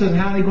 10 says,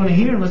 how are they going to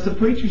hear unless the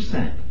preacher's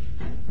sent?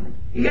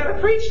 You got to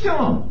preach to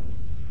them.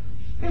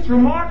 It's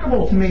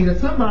remarkable to me that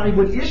somebody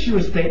would issue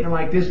a statement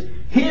like this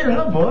here in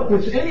a book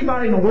which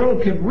anybody in the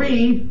world could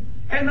read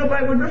and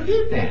nobody would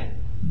refute that.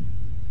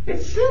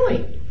 It's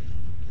silly.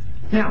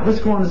 Now, let's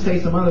go on to say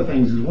some other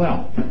things as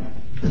well.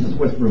 This is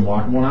what's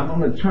remarkable. I'm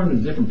going to turn to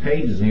different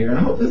pages here, and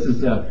I hope this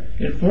is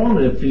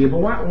informative to you. But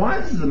why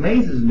this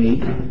amazes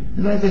me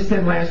is, as I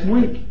said last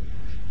week,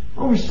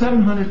 over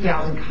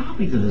 700,000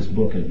 copies of this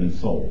book have been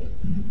sold.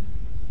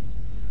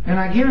 And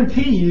I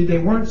guarantee you they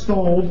weren't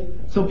sold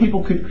so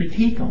people could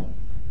critique them.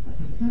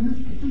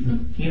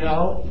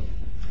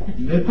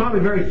 There's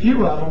probably very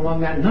few of them among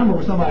that number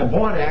where somebody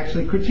bought it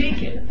actually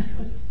critique it.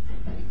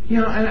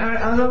 And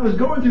as I was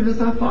going through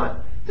this, I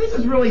thought, this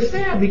is really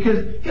sad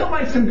because he'll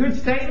make some good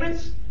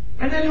statements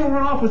and then he'll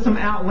run off with some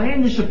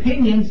outlandish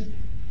opinions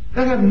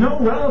that have no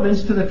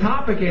relevance to the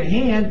topic at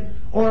hand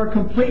or a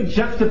complete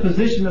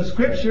juxtaposition of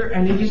Scripture,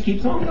 and he just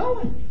keeps on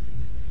going.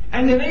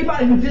 And then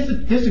anybody who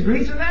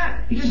disagrees with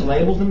that, he just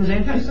labels them as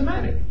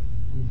anti-Semitic.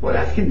 Well,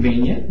 that's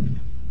convenient.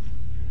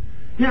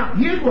 Now,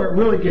 here's where it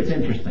really gets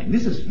interesting.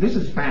 This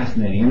is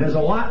fascinating, and there's a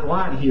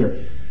lot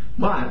here.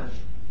 But,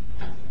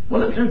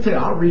 well, let me tell you,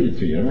 I'll read it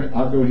to you.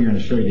 I'll go here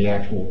and show you the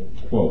actual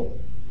quote.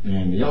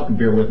 And y'all can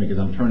bear with me because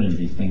I'm turning to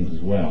these things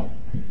as well.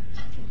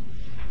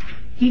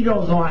 He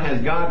goes on,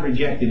 has God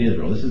rejected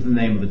Israel? This is the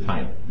name of the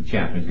title, the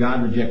chapter. Has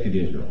God rejected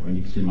Israel? And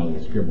you can see my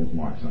little scribbles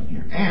marks on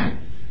here. And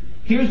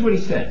here's what he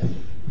says.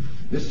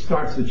 This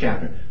starts the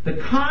chapter. The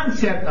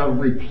concept of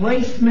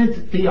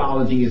replacement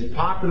theology is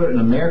popular in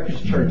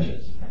America's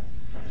churches.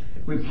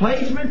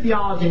 Replacement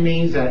theology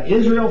means that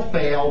Israel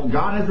failed,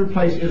 God has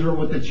replaced Israel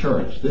with the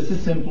church. This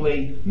is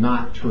simply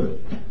not true.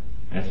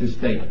 That's his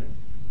statement.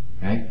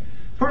 Okay?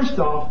 First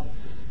off,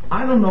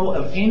 I don't know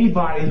of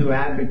anybody who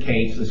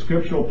advocates the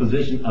scriptural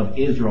position of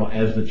Israel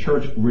as the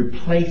church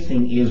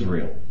replacing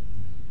Israel.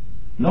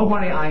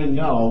 Nobody I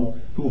know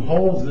who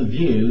holds the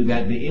view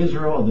that the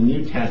Israel of the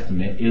New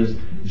Testament is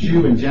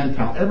Jew and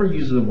Gentile ever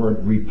uses the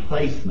word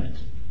replacement.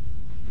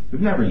 I've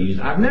never used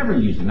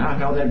it, and I've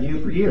held that view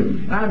for years.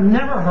 And I've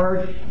never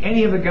heard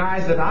any of the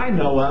guys that I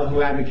know of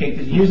who advocate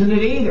this using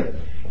it either.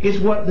 It's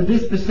what the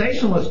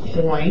dispensationalists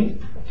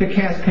coined to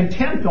cast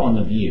contempt on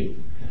the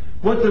view.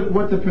 What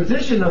the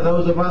position of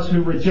those of us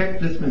who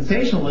reject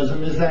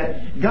dispensationalism is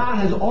that God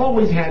has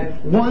always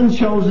had one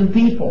chosen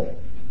people.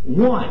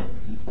 One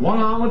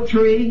olive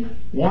tree,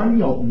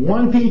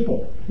 one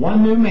people,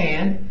 one new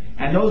man,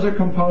 and those are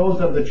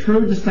composed of the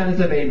true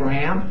descendants of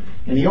Abraham.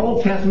 In the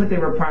Old Testament, they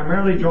were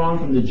primarily drawn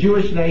from the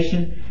Jewish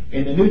nation.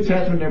 In the New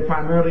Testament, they're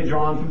primarily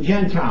drawn from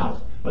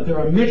Gentiles. But they're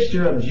a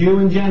mixture of Jew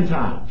and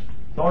Gentile.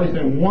 It's always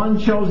been one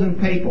chosen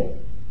people.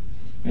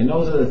 And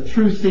those are the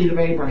true seed of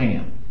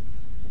Abraham.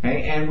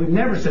 Okay? And we've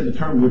never said the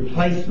term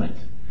replacement.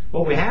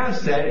 What we have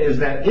said is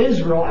that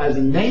Israel as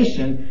a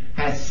nation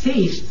has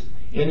ceased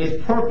in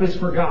its purpose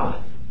for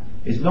God.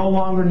 It's no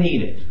longer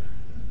needed.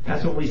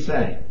 That's what we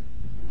say.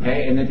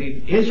 Okay? And that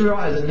Israel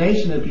as a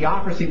nation, the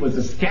theocracy was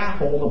the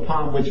scaffold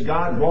upon which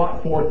God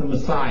brought forth the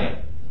Messiah.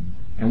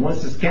 And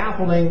once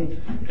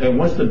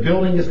the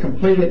building is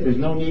completed, there's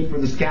no need for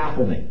the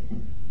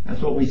scaffolding.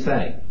 That's what we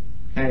say.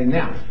 Okay,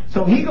 now,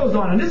 so he goes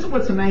on, and this is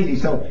what's amazing.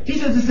 So he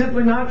says it's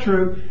simply not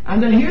true.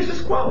 And then here's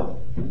his quote.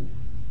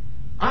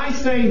 I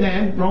say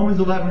then, Romans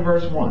 11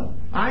 verse 1,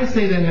 I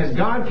say then, has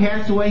God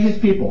cast away his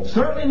people?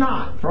 Certainly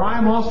not, for I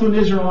am also an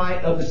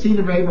Israelite of the seed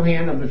of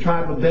Abraham, of the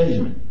tribe of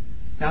Benjamin.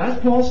 Now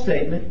that's Paul's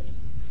statement.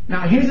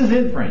 Now here's his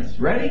inference.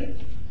 Ready?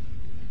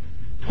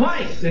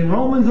 Twice in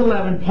Romans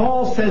 11,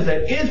 Paul says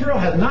that Israel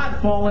has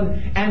not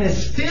fallen and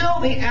is still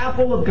the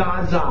apple of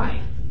God's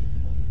eye.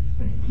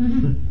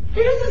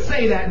 He doesn't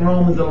say that in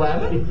Romans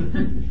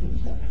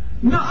 11.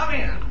 No, I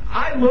mean,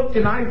 I looked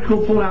and I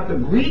pulled out the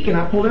Greek and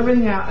I pulled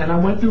everything out and I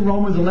went through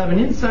Romans 11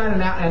 inside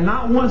and out, and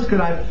not once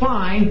could I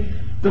find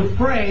the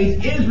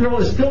phrase, Israel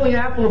is still the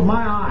apple of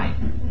my eye.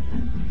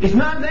 It's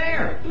not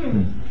there.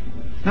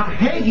 Now,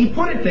 Hagee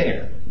put it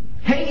there.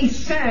 Hagee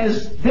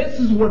says this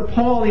is what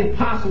Paul the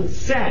Apostle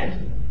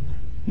said.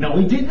 No,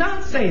 he did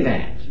not say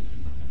that.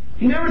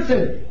 He never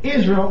said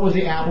Israel was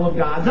the apple of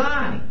God's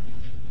eye.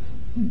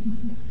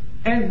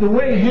 And the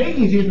way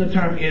Hagee's using the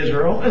term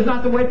Israel is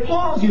not the way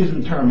Paul's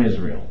using the term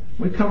Israel.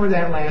 We covered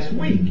that last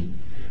week.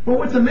 But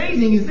what's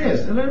amazing is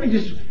this, and let me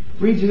just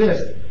read you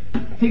this.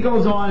 He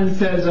goes on and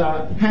says,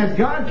 has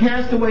God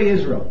cast away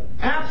Israel?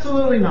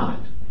 Absolutely not.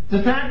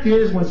 The fact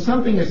is, when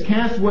something is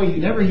cast away, you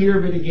never hear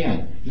of it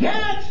again.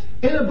 Yet,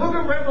 in the book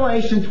of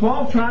Revelation,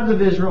 12 tribes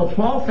of Israel,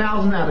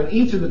 12,000 out of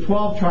each of the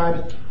 12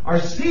 tribes,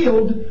 are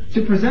sealed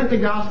to present the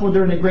gospel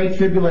during the Great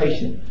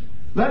Tribulation.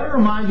 Let me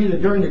remind you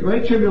that during the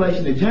Great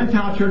Tribulation, the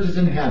Gentile churches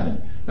in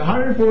heaven, the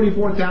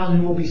 144,000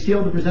 who will be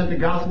sealed to present the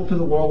gospel to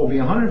the world will be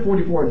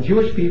 144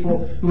 Jewish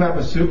people who have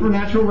a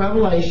supernatural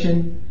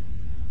revelation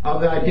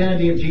of the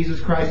identity of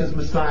Jesus Christ as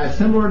Messiah,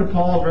 similar to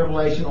Paul's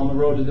revelation on the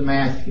road to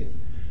Damascus.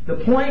 The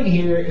point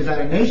here is that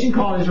a nation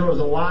called Israel was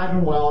alive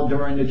and well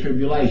during the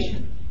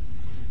tribulation.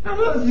 Now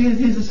notice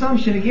his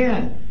assumption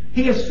again.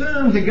 He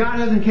assumes that God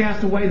hasn't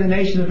cast away the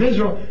nation of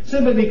Israel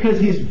simply because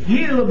his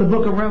view of the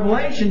book of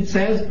Revelation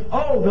says,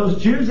 oh,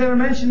 those Jews that are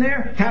mentioned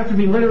there have to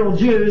be literal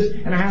Jews,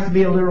 and there has to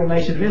be a literal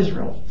nation of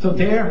Israel. So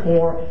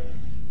therefore,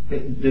 the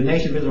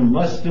nation of Israel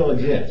must still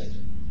exist.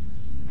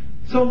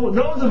 So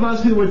those of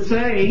us who would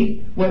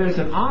say, whether it's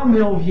an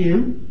on-mill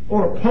view,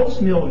 or a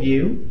post-mill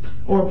view,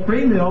 or a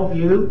pre-mill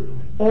view,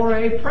 or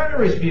a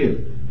preterist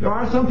view, there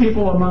are some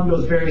people among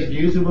those various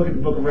views who look at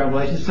the book of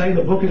Revelation say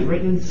the book is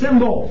written in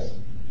symbols.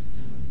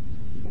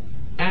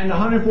 And the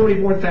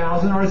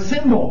 144,000 are a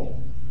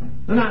symbol.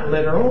 They're not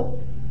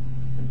literal.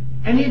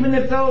 And even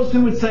if those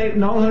who would say,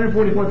 no,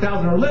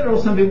 144,000 are literal,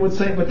 some people would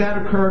say, but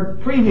that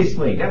occurred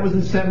previously. That was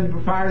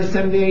prior to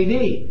 70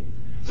 A.D.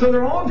 So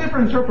there are all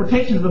different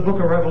interpretations of the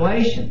book of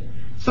Revelation.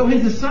 So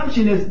his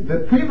assumption is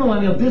the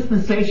premillennial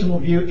dispensational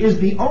view is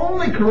the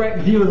only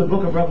correct view of the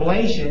book of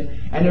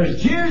Revelation, and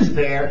there's Jews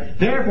there,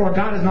 therefore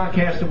God has not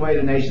cast away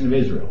the nation of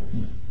Israel.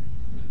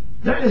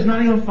 That is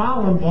not even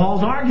following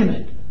Paul's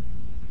argument.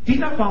 He's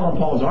not following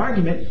Paul's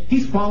argument.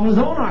 He's following his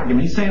own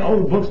argument. He's saying,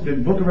 oh, the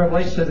book of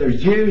Revelation says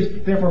there's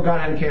Jews, therefore God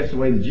hadn't cast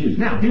away the Jews.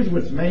 Now, here's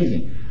what's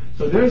amazing.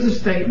 So there's a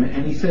statement,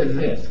 and he says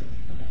this.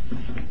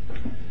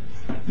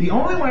 The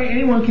only way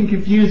anyone can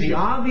confuse the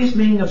obvious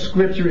meaning of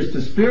Scripture is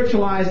to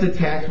spiritualize the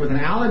text with an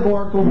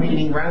allegorical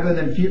meaning rather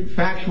than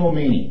factual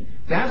meaning.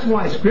 That's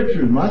why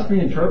Scripture must be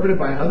interpreted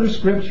by other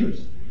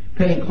Scriptures.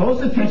 paying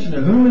close attention to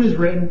whom it is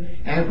written,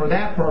 and for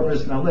that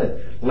purpose, now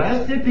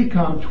lest it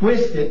become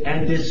twisted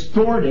and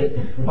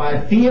distorted by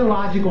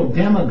theological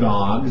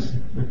demagogues,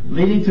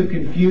 leading to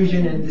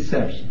confusion and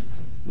deception.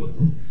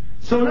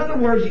 So in other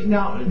words,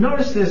 now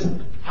notice this,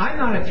 I'm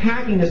not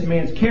attacking this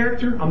man's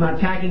character, I'm not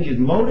attacking his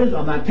motives,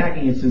 I'm not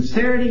attacking his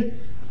sincerity,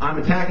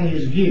 I'm attacking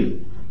his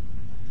view.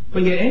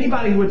 But yet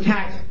anybody who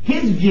attacks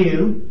his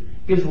view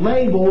is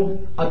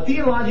labeled a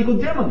theological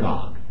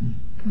demagogue.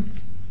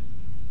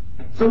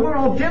 So we're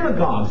all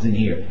demagogues in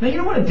here. Now you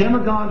know what a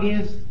demagogue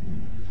is?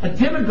 A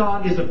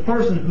demagogue is a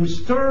person who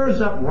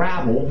stirs up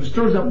rabble, who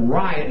stirs up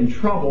riot and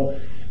trouble,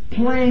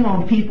 playing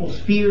on people's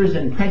fears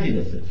and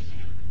prejudices.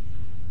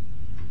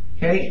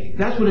 Okay?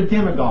 That's what a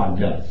demagogue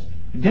does.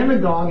 A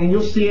demagogue, and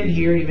you'll see it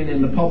here even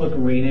in the public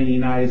arena in the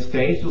United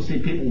States, you'll see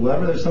people,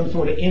 whenever there's some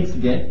sort of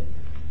incident,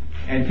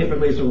 and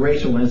typically it's a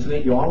racial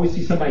incident, you always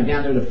see somebody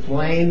down there to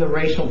flame the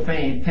racial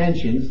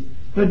tensions.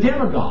 They're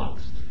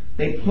demagogues.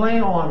 They play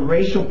on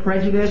racial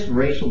prejudice,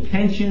 racial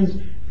tensions,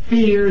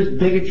 fears,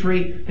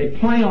 bigotry. They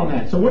play on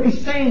that. So what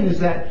he's saying is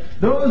that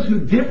those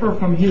who differ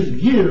from his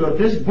view of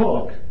this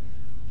book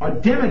are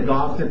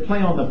demagogues that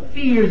play on the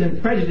fears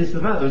and prejudice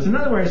of others. In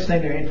other words,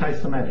 saying they're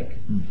anti-Semitic.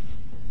 In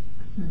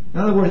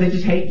other words, they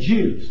just hate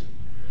Jews.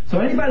 So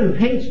anybody who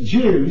hates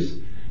Jews,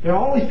 there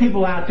are always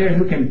people out there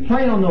who can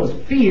play on those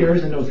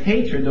fears and those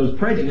hatred, those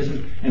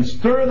prejudices, and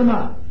stir them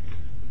up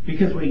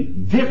because we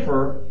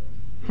differ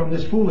from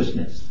this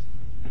foolishness.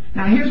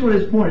 Now here's what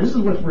his point is. This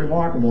is what's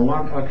remarkable, and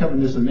I'll cover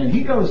this in a minute.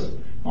 He goes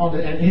on,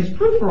 and his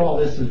proof for all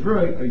this is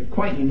really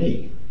quite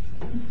unique.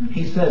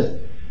 He says,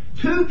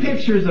 two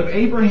pictures of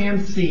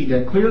Abraham's seed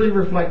that clearly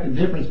reflect the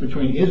difference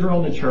between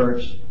Israel and the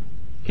church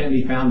can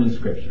be found in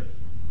Scripture.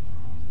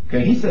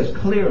 Okay, he says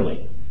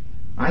clearly.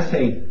 I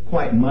say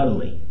quite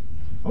muddily.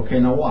 Okay,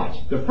 now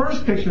watch. The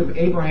first picture of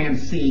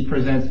Abraham's seed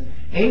presents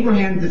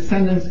Abraham's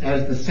descendants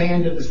as the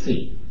sand of the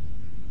sea.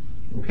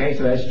 Okay,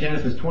 so that's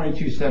Genesis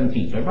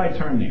 22:17. So everybody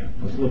turn there.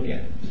 Let's look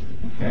at it.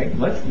 Okay,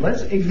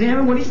 let's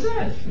examine what he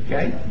says.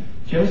 Okay,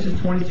 Genesis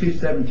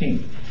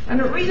 22:17. And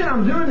the reason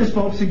I'm doing this,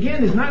 folks,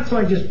 again, is not so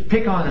I just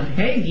pick on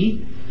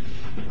Hagee.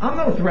 I'm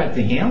no threat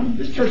to him.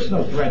 This church is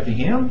no threat to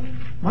him.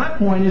 My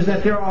point is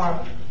that there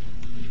are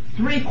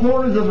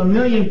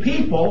 750,000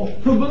 people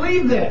who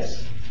believe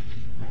this.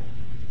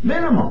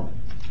 Minimum.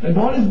 They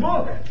bought his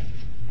book.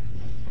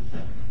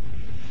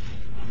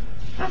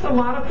 That's a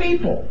lot of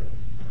people.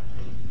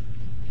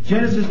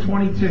 Genesis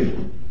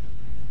 22.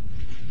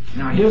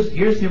 Now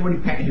here's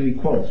who he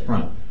quotes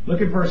from.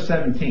 Look at verse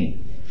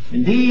 17.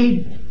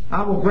 Indeed,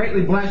 I will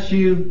greatly bless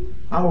you.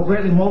 I will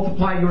greatly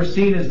multiply your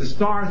seed as the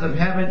stars of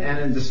heaven and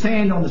as the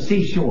sand on the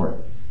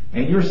seashore.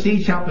 And your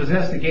seed shall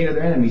possess the gate of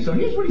their enemy. So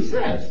here's what he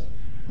says.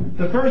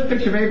 The first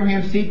picture of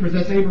Abraham's seed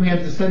presents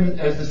Abraham's descendants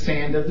as the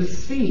sand of the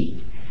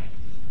sea.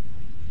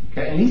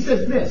 Okay, and he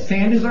says this,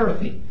 sand is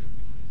earthy.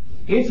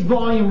 Its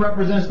volume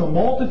represents the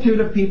multitude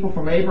of people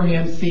from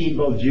Abraham's seed,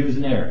 both Jews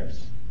and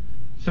Arabs.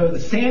 So the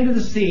sand of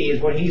the sea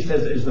is what he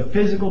says is the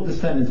physical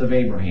descendants of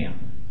Abraham.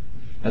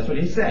 That's what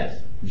he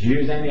says.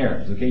 Jews and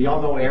Arabs. Okay,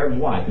 y'all know Arabs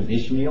why? Because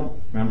Ishmael,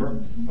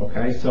 remember?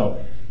 Okay, so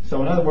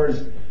in other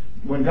words,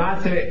 when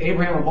God said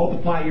Abraham will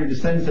multiply your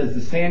descendants as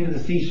the sand of the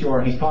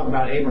seashore, he's talking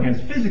about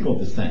Abraham's physical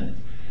descendants.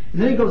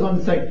 And then he goes on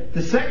to say,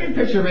 the second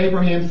picture of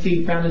Abraham's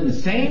seed found in the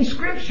same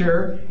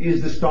scripture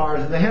is the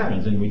stars of the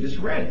heavens. And we just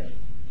read it.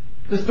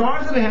 The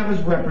stars of the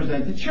heavens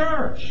represent the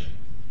church.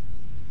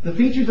 The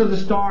features of the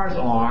stars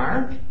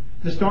are,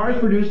 the stars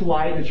produce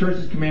light, and the church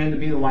is commanded to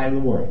be the light of the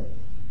world.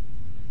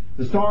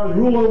 The stars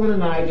rule over the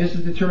night, just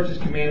as the church is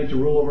commanded to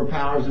rule over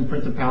powers and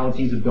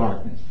principalities of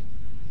darkness.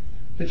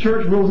 The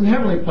church rules in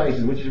heavenly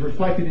places, which is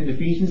reflected in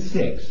Ephesians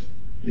 6.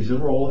 This is the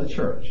role of the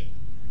church.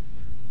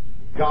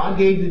 God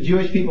gave the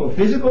Jewish people a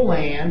physical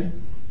land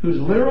whose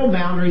literal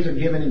boundaries are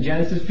given in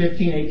Genesis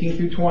 15:18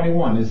 through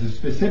 21. This is a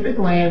specific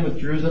land with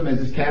Jerusalem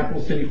as its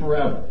capital city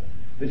forever.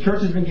 The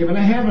church has been given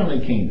a heavenly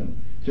kingdom,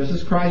 just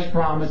as Christ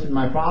promised, in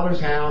my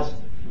Father's house,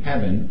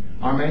 heaven,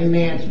 are many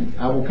mansions.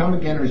 I will come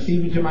again and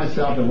receive you to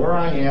myself, and where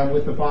I am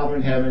with the Father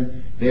in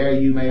heaven, there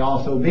you may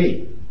also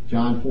be.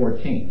 John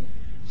 14.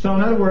 So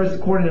in other words,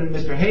 according to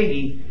Mr.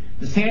 Hagee,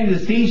 the sand of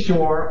the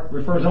seashore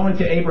refers only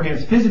to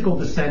Abraham's physical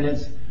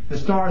descendants. The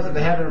stars of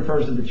the heaven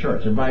refers to the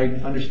church. Everybody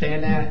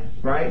understand that?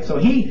 Right? So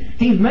he's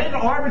made an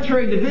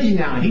arbitrary division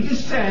now. He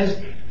just says,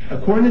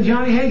 according to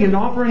Johnny Hagee, didn't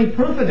offer any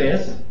proof of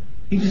this.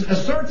 He just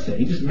asserts it.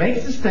 He just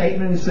makes a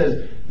statement and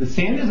says, the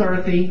sand is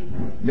earthy,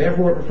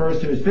 therefore it refers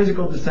to his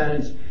physical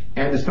descendants,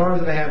 and the stars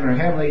of the heaven are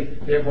heavenly,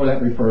 therefore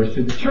that refers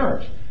to the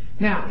church.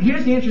 Now,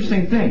 here's the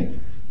interesting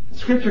thing.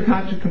 Scripture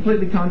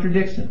completely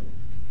contradicts him.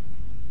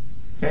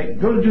 Okay,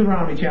 go to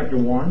Deuteronomy chapter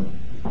 1.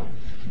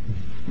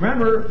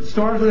 Remember,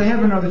 stars of the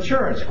heaven are the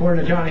church,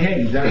 according to Johnny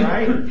Hagee. Is that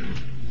right?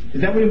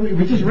 Is that what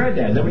we just read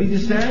that? Is that what he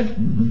just said?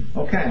 Mm-hmm.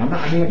 Okay.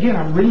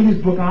 I'm reading his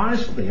book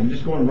honestly. I'm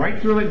just going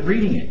right through it,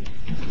 reading it.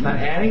 I'm not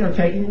adding or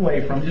taking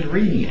away from, just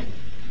reading it.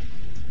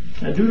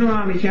 Now,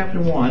 Deuteronomy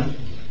chapter 1,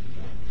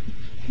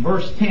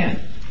 verse 10.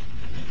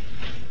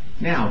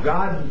 Now,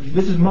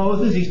 this is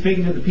Moses. He's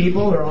speaking to the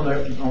people. They're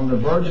on the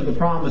verge of the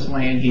promised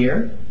land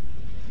here.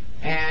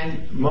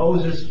 And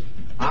Moses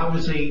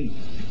obviously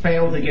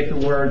failed to get the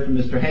word from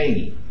Mr.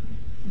 Hagee.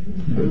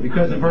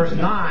 Because in verse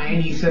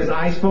 9, he says,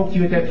 I spoke to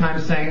you at that time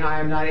saying, I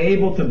am not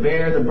able to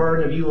bear the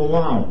burden of you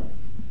alone.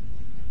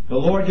 The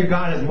Lord your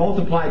God has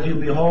multiplied you.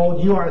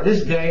 Behold, you are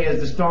this day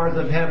as the stars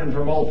of heaven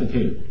for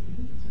multitude.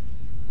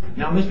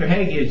 Now, Mr.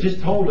 Hagee has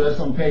just told us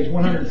on page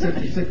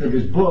 166 of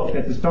his book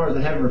that the stars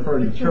of heaven refer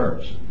to the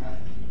church.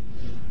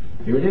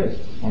 Here it is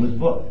on his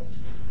book.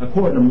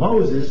 According to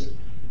Moses,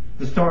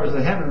 the stars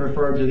of heaven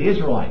refer to the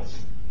Israelites,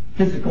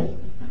 physical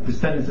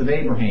descendants of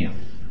Abraham.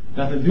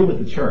 Nothing to do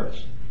with the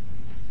church.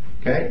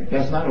 Okay?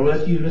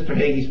 Let's use Mr.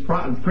 Hagee's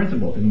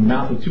principle in the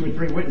mouth of 2 or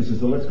 3 witnesses.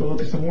 So let's go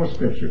look at some more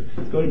scripture.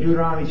 Go to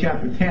Deuteronomy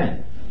chapter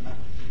 10.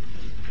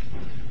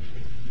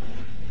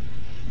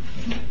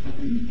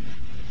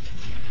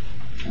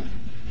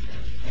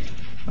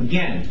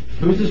 Again,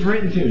 who's this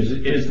written to?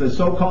 Is the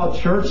so-called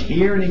church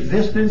here in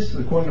existence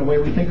according to the way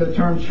we think of the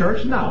term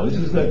church? No, this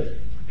is the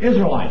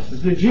Israelites. This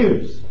is the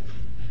Jews.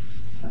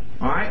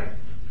 Alright?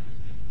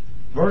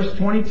 Verse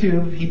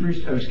 22,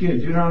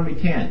 Deuteronomy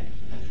 10.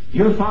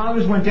 Your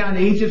fathers went down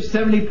to Egypt,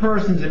 70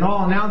 persons in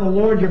all. Now the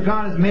Lord your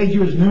God has made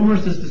you as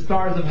numerous as the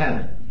stars of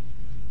heaven.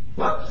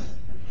 Whoops.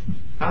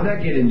 How'd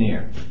that get in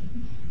there?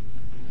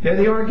 There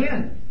they are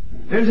again.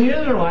 There's the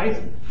Israelites,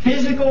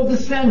 physical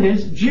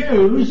descendants,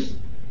 Jews,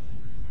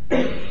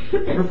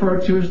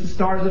 referred to as the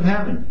stars of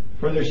heaven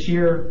for their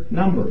sheer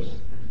numbers.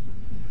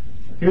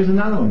 Here's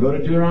another one. Go to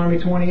Deuteronomy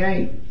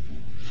 28.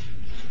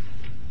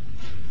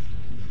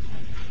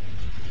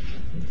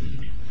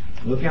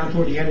 Look down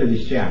toward the end of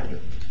this chapter.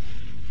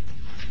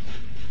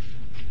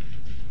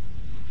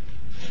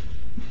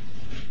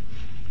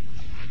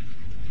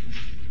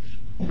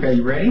 Okay,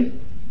 you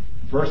ready?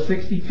 Verse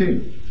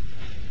 62.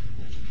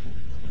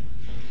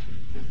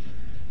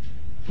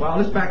 Well,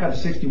 let's back up to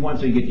 61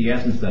 so you get the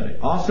essence of it.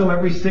 Also,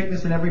 every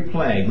sickness and every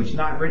plague, which is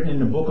not written in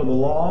the book of the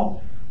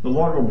law, the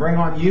Lord will bring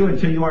on you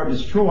until you are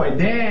destroyed.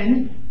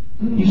 Then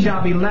you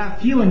shall be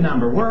left few in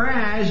number,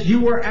 whereas you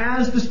were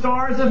as the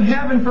stars of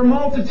heaven for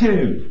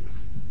multitude,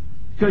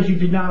 because you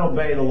did not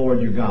obey the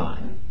Lord your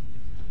God.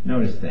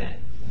 Notice that.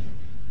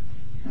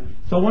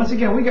 So once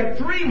again, we got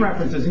 3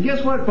 references, and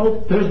guess what,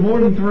 folks? There's more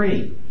than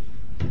 3.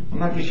 I'm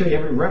not going to show you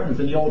every reference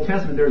in the Old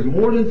Testament. There's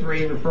more than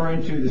 3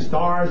 referring to the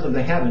stars of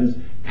the heavens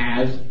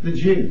as the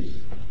Jews.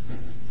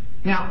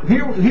 Now,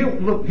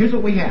 here's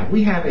what we have.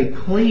 We have a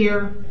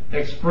clear,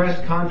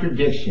 express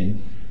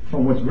contradiction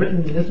from what's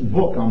written in this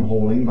book I'm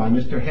holding by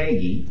Mr.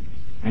 Hagee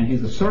and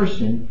his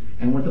assertion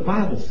and what the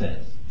Bible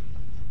says.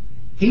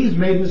 He's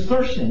made an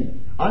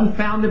assertion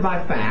unfounded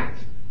by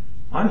fact,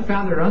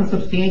 unfounded or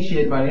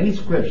unsubstantiated by any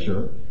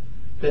scripture,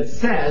 that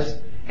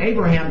says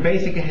Abraham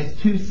basically has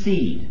 2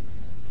 seed.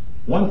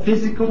 One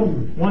physical,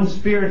 one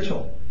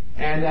spiritual.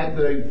 And that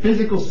the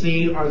physical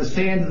seed are the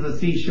sands of the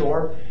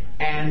seashore,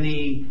 and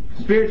the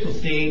spiritual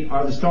seed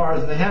are the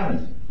stars of the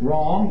heavens.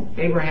 Wrong.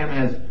 Abraham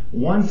has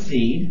 1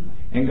 seed,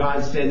 and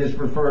God said it's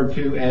referred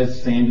to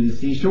as sand of the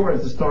seashore,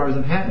 as the stars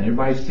of heaven.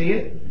 Everybody see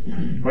it?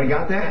 Everybody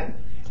got that?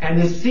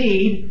 And the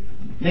seed,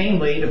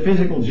 namely the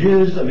physical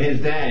Jews of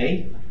his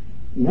day,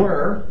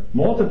 were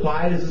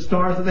multiplied as the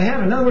stars of the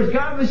heaven. In other words,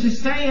 God was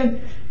just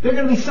saying there are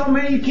going to be so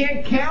many you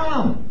can't count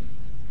them.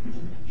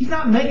 He's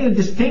not making a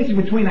distinction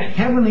between a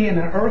heavenly and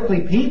an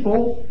earthly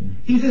people.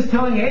 He's just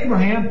telling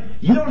Abraham,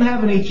 you don't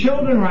have any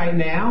children right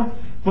now,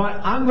 but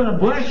I'm going to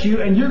bless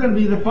you, and you're going to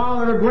be the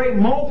father of a great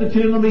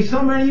multitude, and there'll be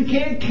so many you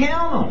can't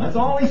count them. That's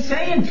all he's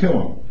saying to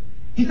him.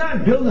 He's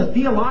not building a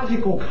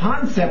theological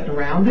concept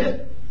around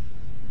it.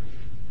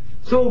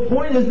 So the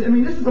point is,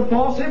 this is a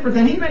false inference,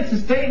 and he makes a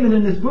statement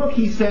in this book.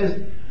 He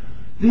says,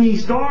 the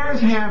stars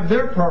have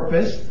their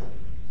purpose,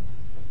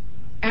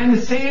 and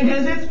the sand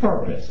has its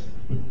purpose.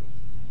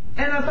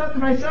 And I thought to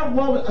myself,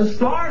 well, the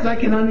stars I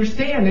can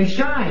understand. They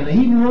shine. And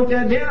he even wrote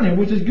that down here,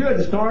 which is good.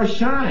 The stars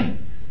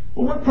shine.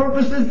 Well, what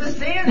purpose does the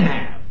sand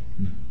have?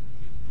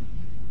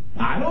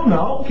 I don't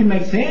know. You can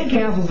make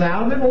sandcastles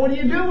out of it, but what do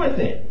you do with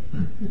it?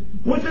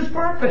 What's its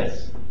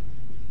purpose?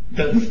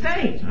 Doesn't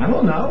state. I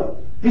don't know.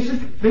 It's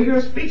just a figure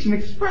of speech, an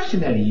expression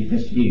that he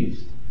just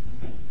used.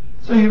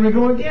 So here we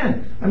go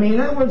again. In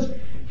other words,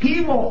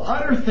 he will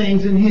utter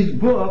things in his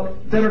book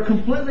that are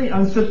completely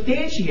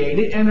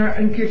unsubstantiated and are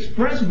an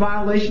express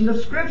violation of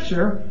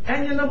Scripture,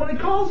 and yet nobody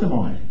calls him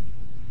on it.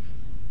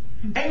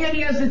 And yet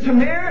he has the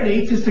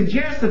temerity to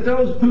suggest that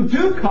those who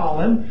do call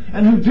him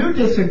and who do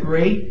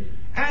disagree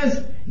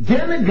as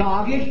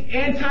demagogic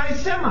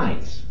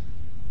anti-Semites.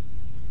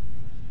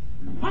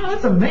 Wow,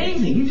 that's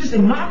amazing. You just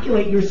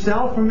inoculate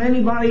yourself from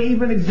anybody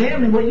even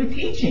examining what you're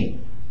teaching.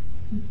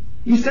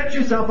 You set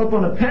yourself up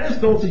on a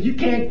pedestal so you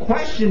can't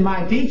question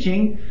my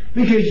teaching,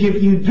 because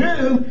if you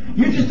do,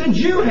 you're just a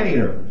Jew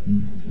hater.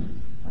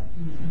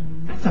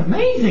 That's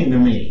amazing to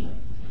me.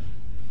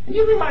 And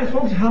you realize,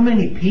 folks, how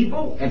many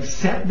people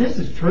accept this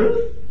as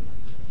truth?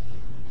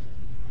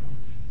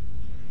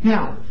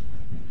 Now,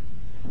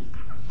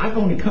 I've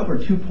only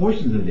covered 2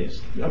 portions of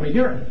this.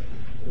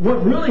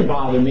 what really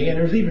bothered me, and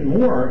there's even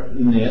more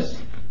than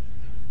this,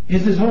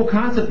 is this whole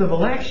concept of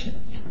election.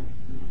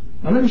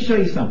 Now let me show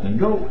you something.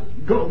 Go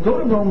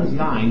to Romans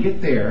 9,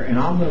 get there, and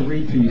I'm going to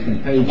read to you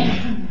some pages,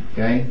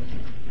 okay?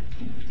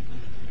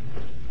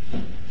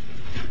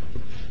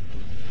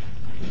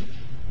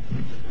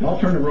 I'll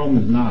turn to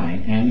Romans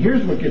 9, and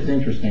here's what gets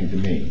interesting to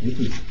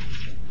me.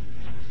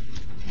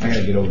 I got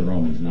to get over to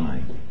Romans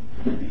 9.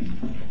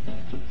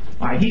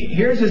 All right,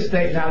 here's his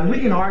statement. Now,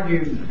 we can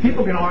argue,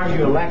 people can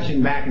argue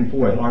election back and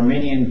forth,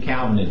 Arminian,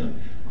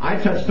 Calvinism. I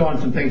touched on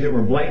some things that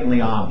were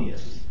blatantly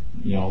obvious.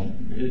 You know,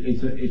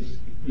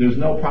 there's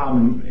no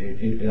problem,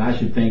 I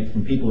should think,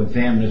 from people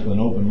examining this with an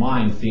open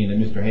mind, seeing that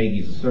Mr.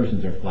 Hagee's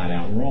assertions are flat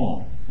out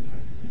wrong.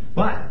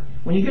 But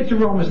when you get to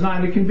Romans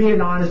 9, there can be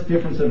an honest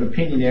difference of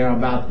opinion there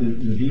about the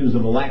views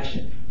of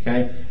election.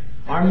 Okay,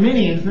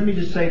 Arminians, let me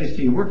just say this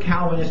to you, we're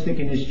Calvinistic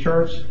in this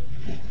church,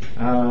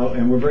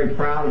 and we're very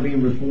proud of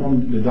being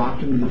Reformed, the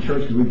doctrine of the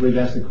church, because we believe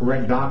that's the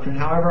correct doctrine.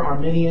 However,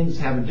 Arminians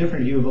have a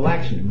different view of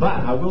election.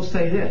 But I will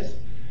say this,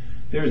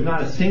 there is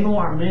not a single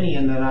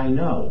Arminian that I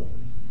know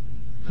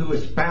who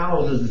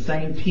espouses the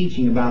same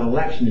teaching about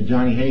election that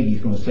Johnny Hagee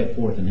is going to set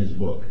forth in his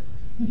book.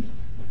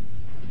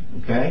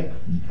 Okay?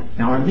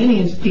 Now,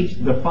 Arminians teach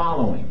the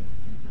following.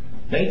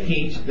 They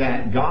teach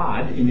that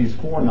God, in his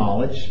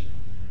foreknowledge,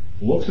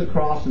 looks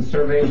across and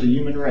surveys the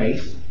human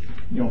race,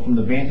 from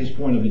the vantage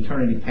point of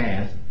eternity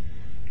past,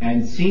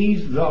 and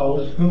sees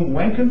those whom,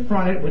 when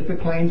confronted with the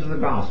claims of the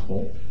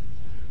gospel,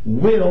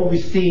 will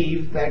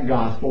receive that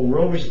gospel,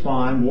 will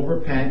respond, will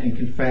repent and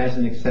confess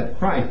and accept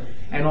Christ.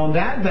 And on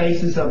that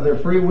basis of their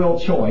free will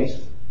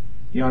choice,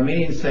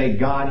 Arminians say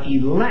God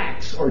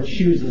elects or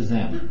chooses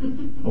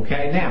them.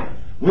 Okay? Now,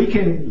 we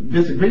can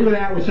disagree with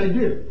that, which I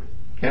do.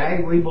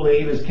 Okay? We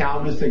believe as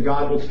Calvinists that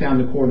God looks down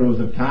the corridors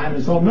of time,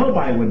 and so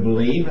nobody would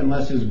believe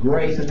unless His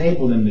grace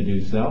enabled them to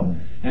do so.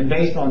 And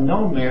based on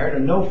no merit or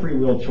no free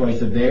will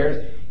choice of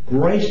theirs,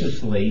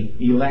 graciously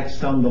elects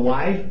some to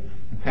life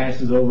and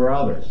passes over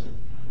others.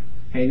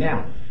 Okay,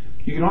 now,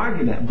 you can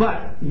argue that.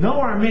 But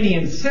no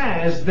Arminian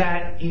says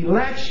that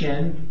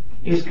election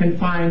is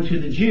confined to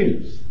the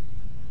Jews.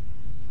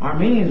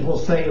 Arminians will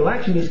say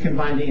election is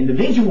confined to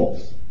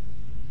individuals.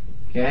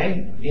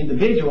 Okay?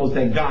 Individuals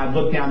that God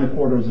looked down the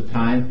corridors of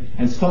time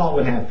and saw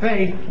would have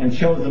faith and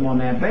chose them on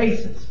that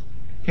basis.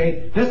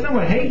 Okay? That's not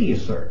what Hagee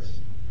asserts.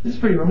 This is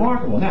pretty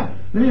remarkable. Now,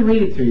 let me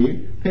read it to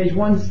you. Page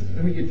 1,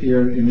 let me get to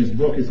here in this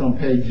book. It's on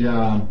page,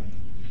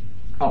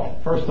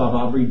 first off,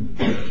 I'll read,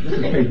 this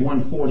is page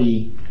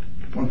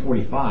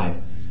 145.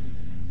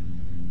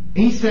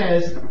 He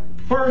says,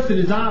 first, it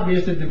is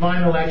obvious that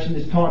divine election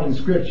is taught in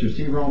Scripture.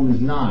 See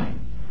Romans 9.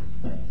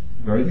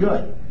 Very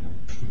good.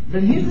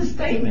 Then here's the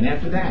statement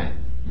after that.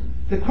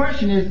 The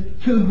question is,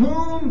 to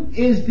whom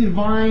is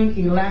divine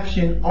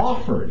election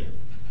offered?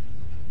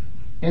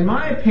 In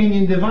my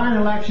opinion, divine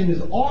election is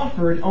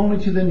offered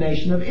only to the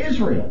nation of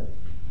Israel.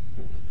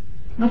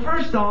 Now,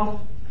 first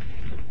off,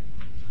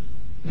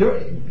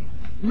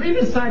 leave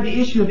aside the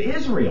issue of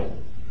Israel.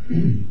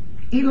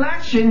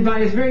 Election, by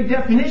its very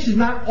definition, is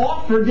not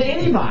offered to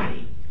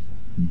anybody.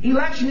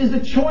 Election is the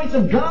choice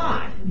of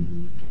God.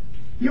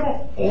 You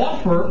don't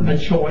offer a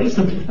choice.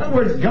 In other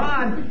words,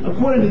 God,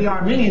 according to the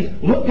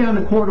Arminians, looked down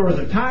the corridors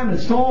of time and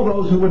saw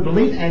those who would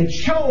believe and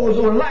chose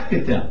or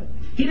elected them.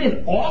 He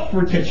didn't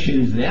offer to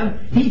choose them.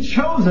 He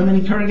chose them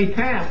in eternity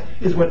past,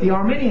 is what the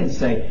Arminians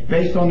say,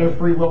 based on their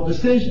free will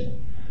decision.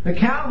 The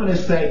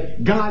Calvinists say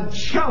God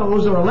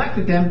chose or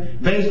elected them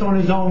based on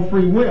His own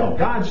free will,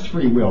 God's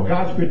free will,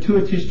 God's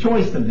gratuitous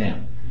choice of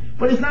them.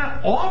 But it's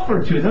not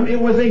offered to them.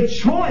 It was a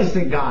choice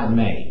that God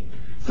made.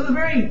 So the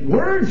very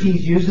words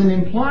he's using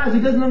implies he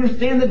doesn't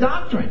understand the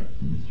doctrine.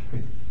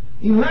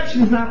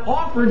 Election is not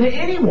offered to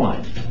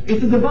anyone.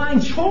 It's a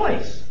divine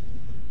choice.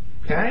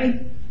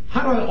 Okay?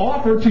 How do I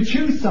offer to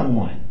choose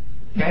someone?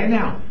 Okay,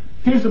 now,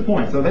 here's the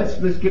point. So let's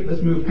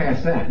move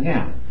past that.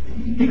 Now,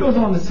 he goes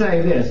on to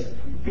say this.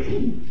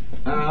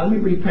 Let me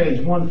read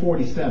page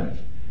 147.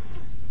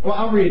 Well,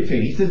 I'll read it to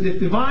you. He says, if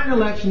divine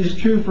election is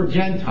true for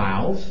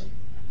Gentiles,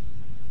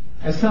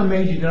 as some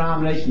major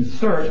denominations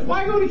search,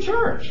 why go to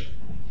church?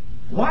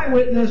 Why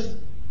witness?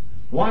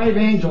 Why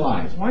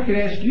evangelize? Well, I could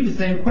ask you the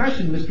same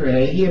question, Mr.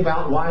 Hagee,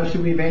 about why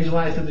should we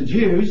evangelize to the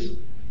Jews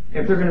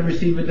if they're going to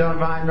receive a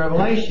divine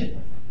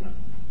revelation?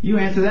 You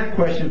answer that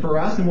question for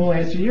us and we'll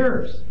answer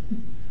yours.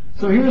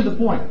 So here's the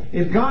point.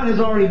 If God has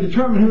already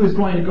determined who is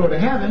going to go to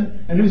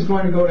heaven and who's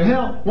going to go to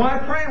hell, why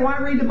pray? Why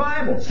read the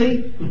Bible?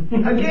 See,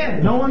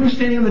 again, no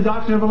understanding of the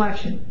doctrine of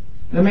election.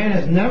 The man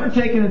has never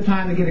taken the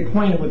time to get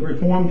acquainted with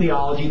Reformed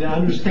theology to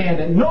understand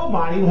that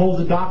nobody who holds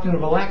the doctrine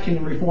of election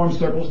in Reformed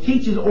circles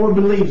teaches or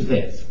believes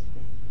this.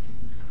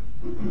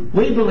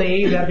 We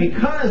believe that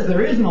because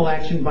there is an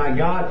election by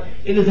God,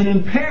 it is an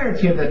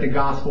imperative that the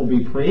gospel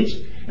be preached,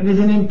 and it is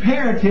an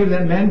imperative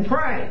that men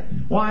pray.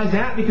 Why is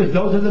that? Because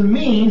those are the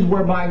means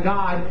whereby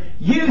God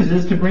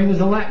uses to bring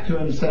His elect to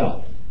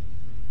Himself.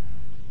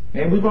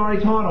 And we've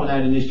already taught on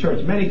that in this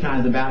church many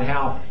times about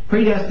how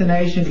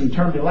predestination in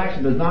terms of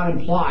election does not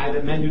imply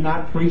that men do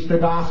not preach the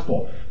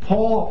gospel.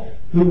 Paul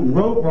who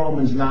wrote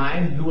Romans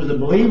 9, who was a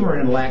believer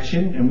in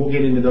election, and we'll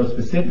get into those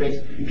specifics.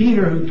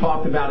 Peter, who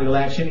talked about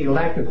election,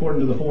 elect according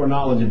to the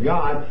foreknowledge of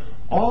God.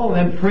 All of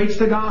them preach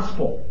the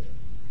gospel.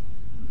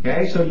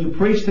 Okay, so you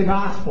preach the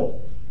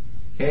gospel.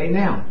 Okay,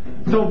 now,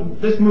 so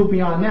let's move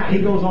beyond that.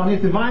 He goes on,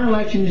 if divine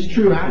election is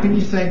true, how can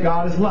you say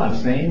God is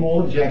love? Same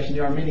old objection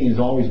the Arminians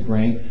always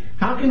bring.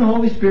 How can the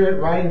Holy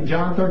Spirit write in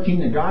John 13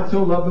 that God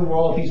so loved the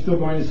world, He's still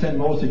going to send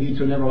most of you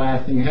to an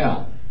everlasting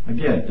hell?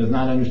 Again, does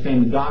not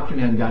understand the doctrine,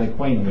 hasn't got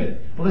acquainted with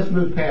it. But let's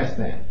move past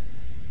that.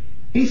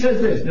 He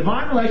says this,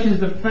 divine election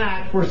is a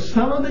fact for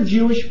some of the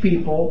Jewish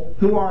people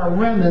who are a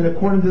remnant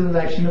according to the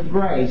election of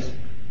grace.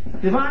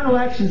 Divine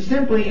election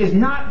simply is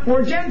not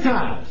for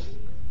Gentiles.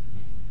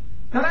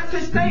 Now that's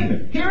his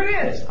statement. Here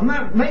it is. I'm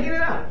not making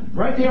it up.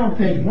 Right there on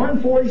page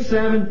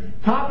 147,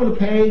 top of the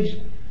page,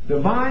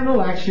 divine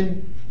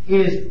election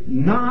is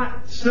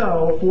not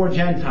so for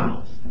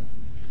Gentiles.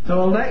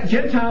 So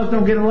Gentiles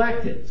don't get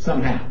elected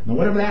somehow. Now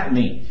whatever that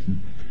means.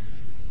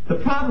 The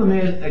problem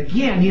is,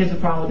 again, he has a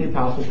problem with the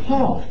Apostle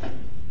Paul.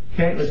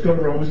 Okay, let's go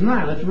to Romans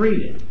 9. Let's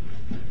read it.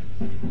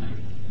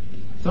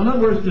 So in other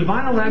words,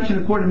 divine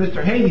election, according to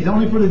Mr. Hagee, is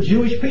only for the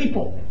Jewish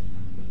people.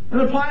 It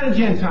doesn't apply to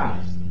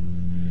Gentiles.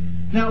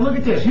 Now look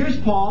at this. Here's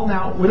Paul.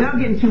 Now, without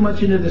getting too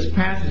much into this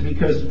passage,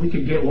 because we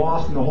could get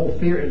lost in the whole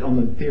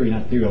on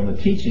the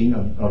teaching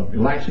of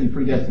election and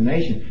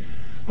predestination.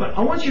 But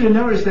I want you to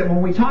notice that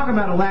when we talk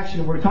about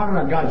election, we're talking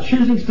about God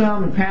choosing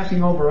some and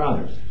passing over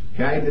others.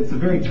 Okay, that's the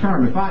very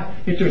term.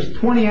 If there's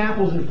 20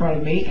 apples in front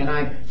of me and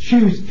I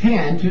choose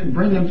 10 to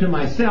bring them to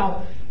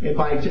myself, if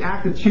I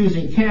act of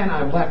choosing 10,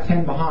 I've left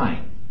 10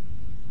 behind.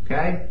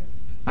 Okay,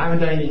 I haven't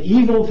done any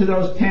evil to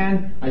those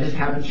 10. I just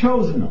haven't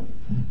chosen them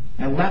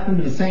and left them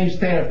in the same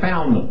state I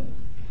found them.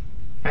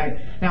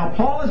 Okay? Now,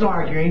 Paul is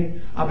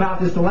arguing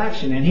about this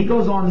election, and he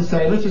goes on to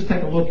say, let's just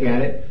take a look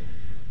at it.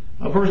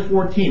 Verse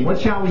 14, what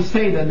shall we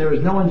say then? There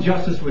is no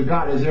injustice with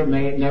God as there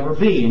may never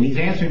be. And he's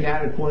answering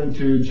that according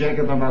to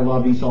Jacob have I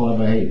loved, Esau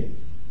have I hated.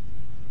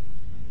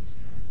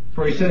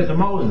 For he says to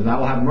Moses, I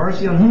will have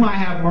mercy on whom I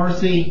have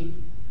mercy,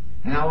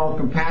 and I will have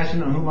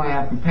compassion on whom I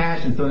have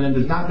compassion. So then it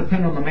does not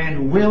depend on the man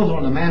who wills or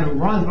on the man who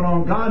runs, but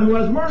on God who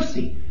has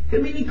mercy. It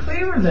can be any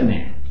clearer than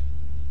that.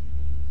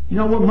 You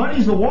know, what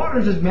muddies the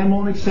waters is men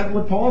won't accept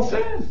what Paul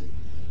says.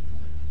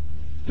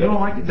 They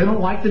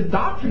don't like the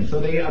doctrine, so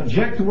they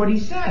object to what he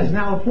says.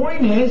 Now the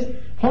point is,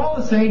 Paul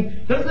is saying,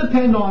 it doesn't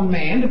depend on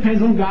man, it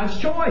depends on God's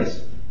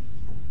choice.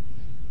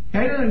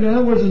 Okay? In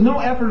other words, there's no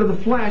effort of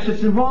the flesh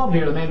that's involved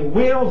here. The man who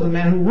wills, the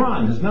man who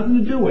runs. There's nothing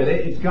to do with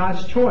it. It's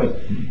God's choice.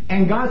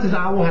 And God says,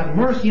 I will have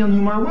mercy on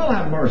whom I will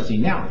have mercy.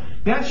 Now,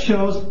 that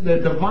shows the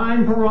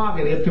divine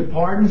prerogative to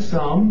pardon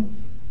some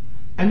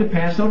and to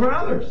pass over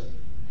others.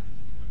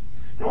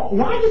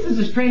 Why this is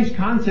a strange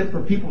concept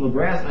for people to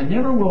grasp, I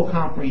never will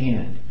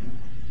comprehend.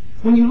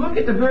 When you look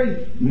at the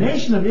very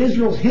nation of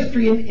Israel's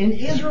history, in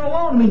Israel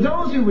alone, I mean,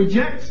 those who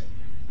reject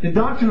the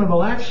doctrine of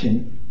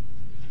election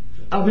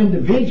of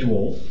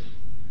individuals,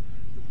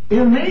 it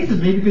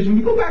amazes me because when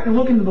you go back and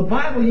look into the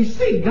Bible, you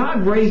see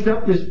God raised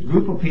up this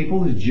group of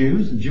people, the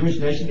Jews, the Jewish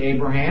nation,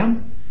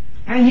 Abraham,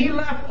 and He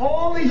left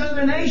all these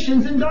other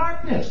nations in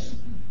darkness.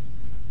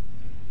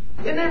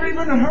 They never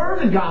even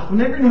heard the gospel,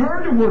 never even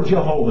heard the word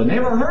Jehovah,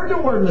 never heard the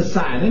word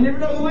Messiah, they never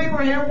know who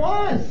Abraham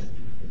was.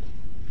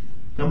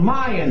 The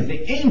Mayans,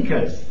 the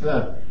Incas,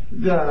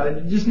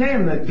 just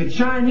name them, the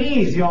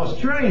Chinese, the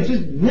Australians,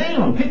 just name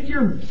them, pick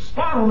your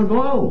spot on the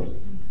globe.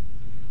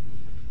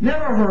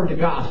 Never heard the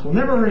gospel,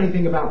 never heard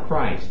anything about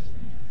Christ.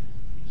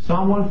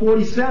 Psalm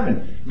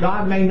 147,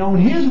 God made known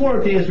His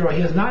word to Israel.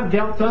 He has not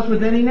dealt thus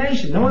with any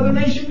nation. No other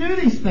nation knew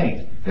these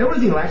things. There was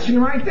the election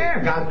right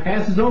there. God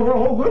passes over a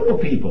whole group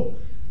of people.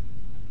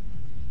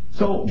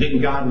 So,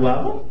 didn't God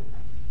love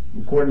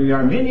them? According to the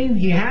Arminian,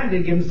 He had to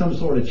give them some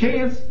sort of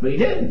chance, but He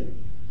didn't.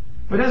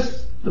 But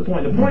that's the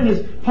point. The point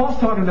is, Paul's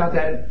talking about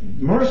that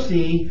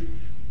mercy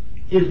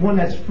is one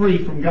that's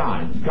free from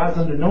God. God's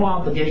under no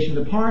obligation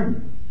to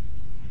pardon.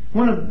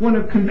 When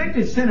a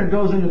convicted sinner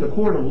goes into the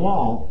court of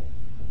law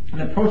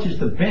and approaches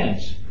the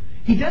bench,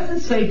 he doesn't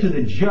say to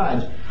the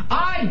judge,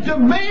 I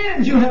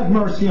demand you have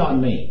mercy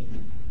on me.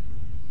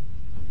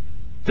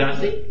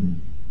 Does he?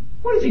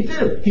 What does he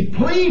do? He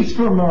pleads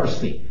for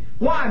mercy.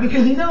 Why?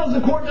 Because he knows the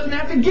court doesn't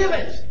have to give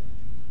it.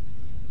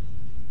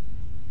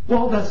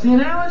 Well, that's the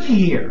analogy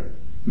here.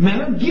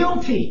 Men are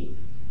guilty.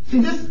 See,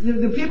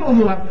 the people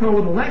who have pro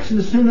with election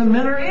assume that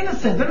men are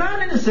innocent. They're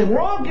not innocent. We're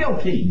all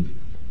guilty.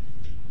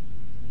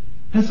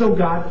 And so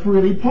God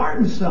freely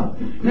pardons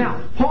some.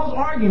 Now, Paul's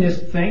arguing this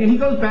thing, and he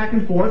goes back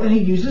and forth, and he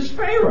uses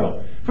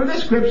Pharaoh. For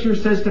this scripture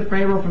says to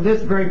Pharaoh, for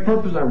this very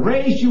purpose I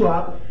raised you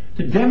up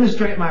to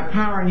demonstrate my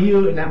power in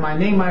you, and that my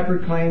name might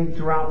proclaim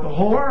throughout the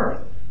whole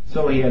earth.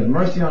 So He has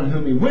mercy on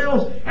whom He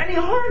wills, and He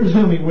hardens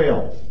whom He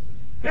wills.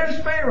 There's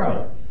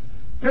Pharaoh.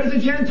 There's a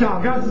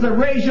Gentile. God says, I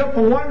raised you up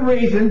for one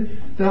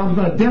reason, that I'm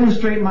going to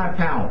demonstrate my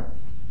power.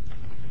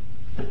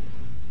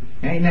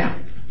 Okay, now,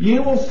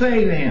 you will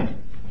say to him,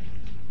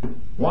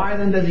 why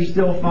then does he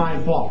still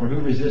find fault? For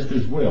who resists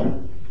His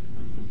will?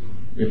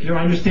 if you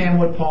understand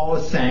what Paul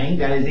is saying,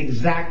 that is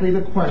exactly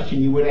the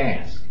question you would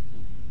ask.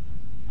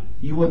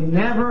 You will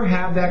never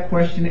have that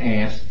question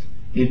asked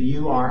if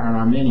you are an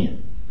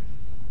Arminian.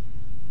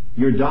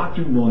 Your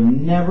doctrine will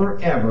never,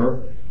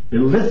 ever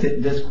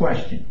elicit this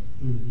question.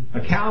 A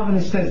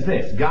Calvinist says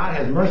this: God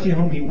has mercy on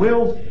whom he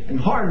wills and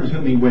hardens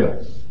whom he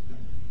wills.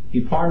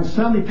 He pardons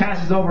some, he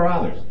passes over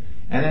others.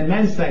 And then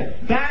men say,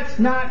 that's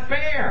not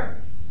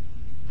fair.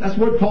 That's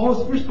what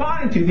Paul is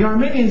responding to. The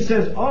Arminian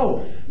says,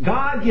 oh,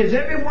 God gives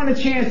everyone a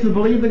chance to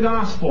believe the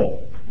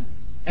gospel.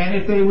 And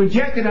if they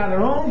reject it out of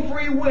their own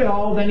free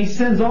will, then he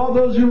sends all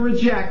those who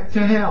reject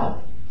to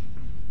hell.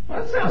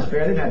 Well, that sounds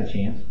fair. They've had a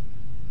chance.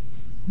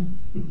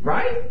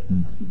 Right?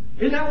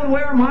 Isn't that the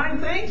way our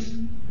mind thinks?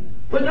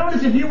 But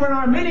notice, if you were an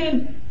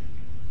Arminian,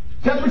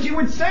 that's what you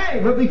would say.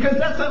 But because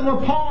that's not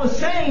what Paul is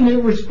saying,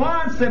 the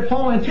response that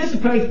Paul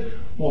anticipates,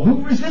 well,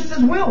 who resists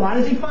his will? Why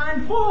does he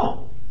find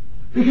fault?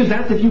 Because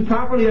that's, if you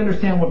properly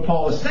understand what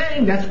Paul is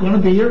saying, that's going to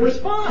be your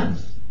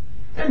response.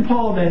 And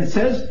Paul then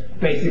says,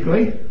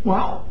 basically,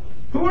 well,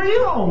 who are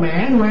you, old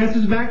man, who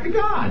answers back to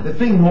God? The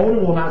thing molder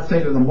will not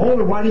say to the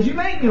molder, why did you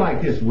make me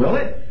like this, will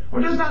it?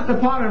 Or does not the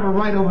potter have a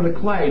right over the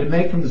clay to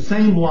make from the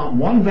same lump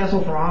one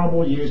vessel for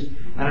honorable use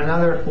and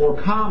another for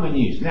common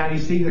use? Now, you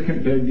see the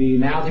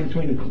analogy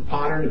between the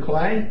potter and the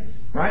clay?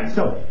 Right?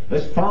 So,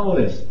 let's follow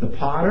this. The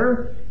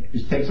potter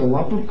just takes a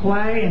lump of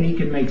clay and he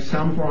can make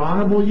some for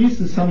honorable use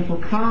and some for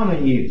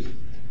common use.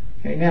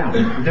 Okay, now,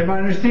 does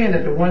everybody understand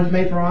that the ones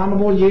made for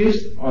honorable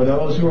use are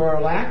those who are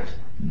elect?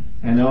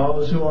 And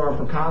those who are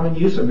for common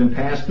use have been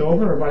passed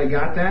over? Everybody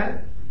got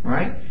that?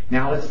 Right?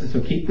 Now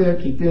so keep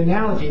the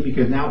analogy,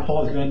 because now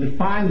Paul is going to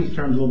define these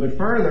terms a little bit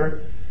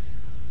further.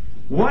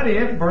 What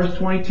if, verse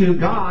 22,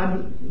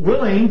 God,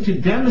 willing to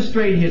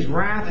demonstrate his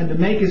wrath and to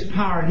make his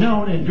power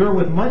known, endure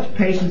with much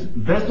patience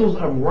vessels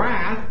of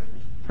wrath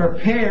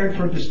prepared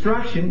for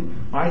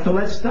destruction? All right, so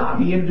let's stop.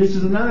 He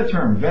introduces another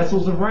term,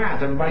 vessels of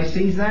wrath. Everybody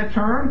sees that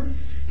term?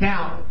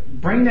 Now,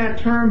 bring that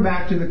term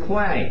back to the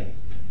clay.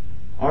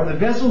 Are the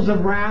vessels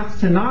of wrath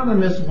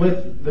synonymous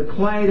with the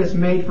clay that's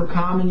made for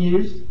common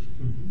use?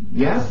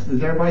 Yes?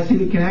 Does everybody see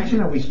the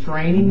connection? Are we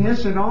straining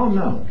this at all?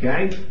 No.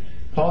 Okay?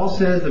 Paul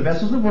says the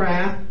vessels of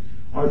wrath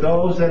are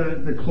those that are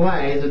the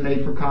clay that are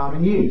made for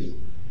common use.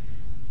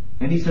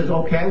 And he says,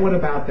 okay, what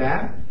about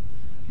that?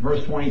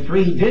 Verse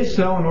 23, he did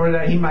so in order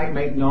that he might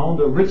make known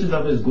the riches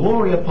of his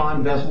glory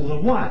upon vessels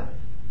of what?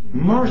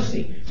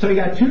 Mercy. So you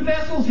got two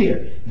vessels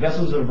here.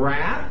 Vessels of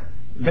wrath,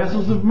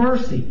 vessels of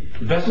mercy.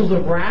 Vessels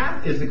of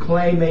wrath is the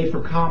clay made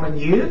for common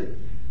use.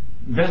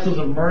 Vessels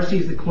of mercy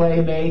is the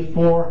clay made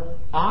for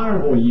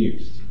honorable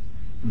use.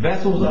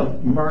 Vessels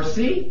of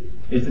mercy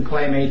is the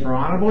clay made for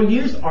honorable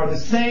use are the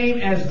same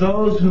as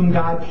those whom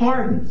God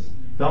pardons,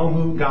 those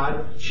whom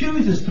God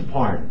chooses to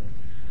pardon.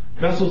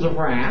 Vessels of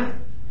wrath,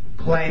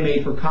 clay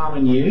made for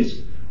common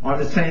use, are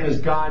the same as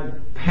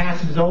God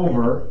passes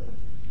over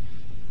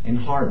and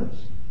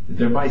hardens. Does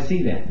everybody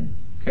see that?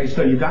 Okay,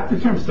 so you got the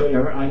term. So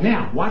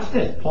now, watch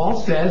this.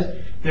 Paul says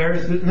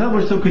in other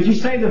words, so could you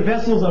say the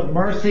vessels of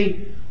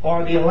mercy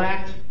are the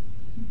elect?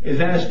 Is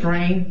that a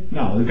strain?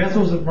 No. The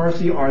vessels of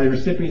mercy are the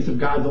recipients of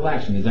God's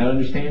election. Is that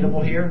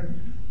understandable here?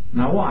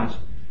 Now watch.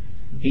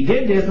 He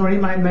did this in order he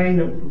might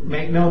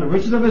make known the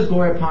riches of his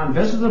glory upon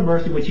vessels of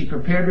mercy which he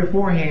prepared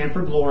beforehand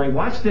for glory.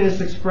 Watch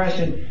this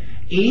expression.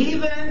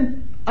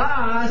 Even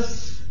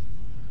us,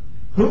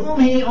 whom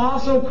he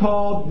also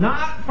called,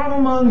 not from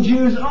among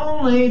Jews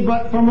only,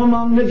 but from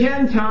among the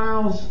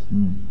Gentiles.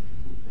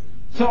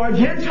 So are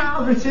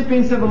Gentiles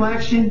recipients of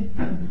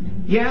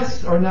election?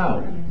 Yes or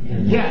no?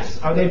 Yes.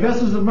 Are they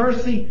vessels of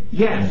mercy?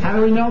 Yes. How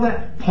do we know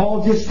that?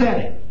 Paul just said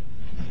it.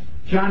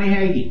 Johnny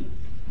Hagee.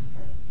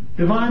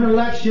 Divine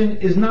election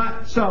is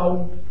not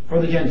so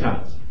for the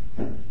Gentiles.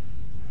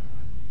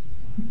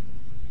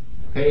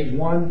 Page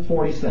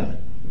 147.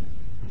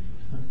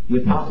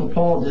 The Apostle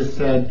Paul just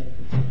said,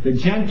 the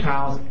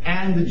Gentiles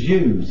and the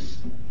Jews,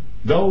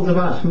 those of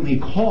us whom he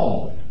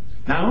called,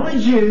 not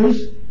only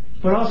Jews,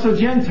 but also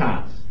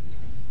Gentiles,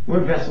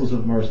 we're vessels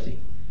of mercy.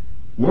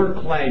 We're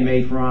clay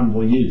made for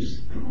honorable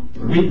use.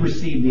 We've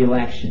received the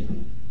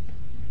election.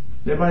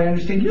 Does everybody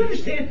understand? Do you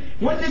understand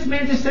what this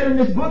man just said in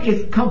this book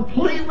is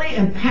completely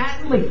and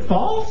patently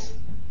false?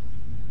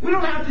 We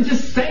don't have to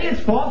just say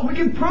it's false. We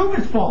can prove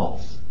it's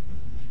false.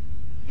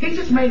 He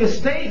just made a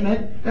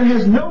statement that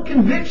has no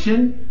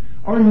conviction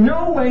or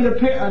no way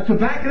to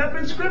back it up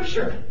in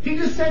Scripture. He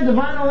just said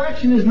divine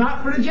election is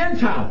not for the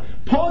Gentiles.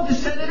 Paul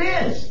just said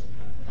it is.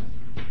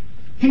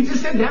 He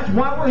just said that's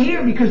why we're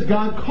here, because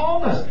God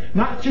called us,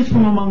 not just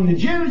from among the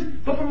Jews,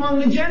 but from among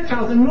the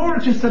Gentiles. In order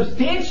to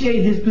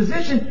substantiate his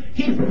position,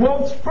 he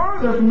quotes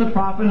further from the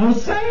prophet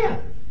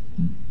Hosea.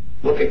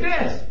 Look at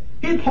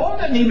this. Paul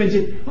doesn't even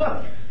just...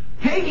 Look,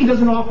 Hagee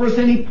doesn't offer us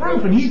any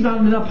proof, and he's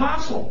not an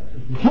apostle.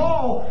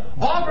 Paul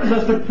offers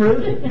us the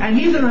proof, and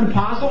he's an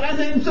apostle, and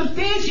then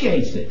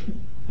substantiates it.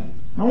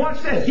 Now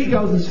watch this. He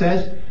goes and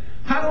says,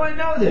 how do I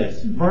know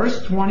this?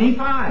 Verse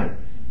 25.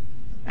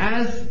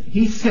 As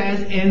he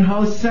says in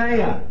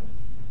Hosea,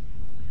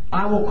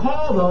 I will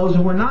call those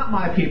who were not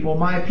my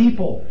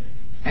people,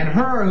 and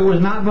her who was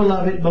not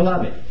beloved,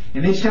 beloved.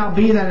 And it shall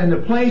be that in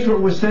the place where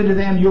it was said to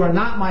them, you are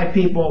not my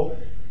people,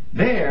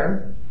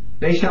 there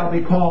they shall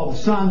be called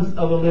sons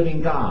of the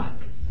living God.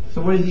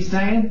 So what is he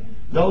saying?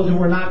 Those who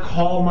were not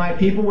called my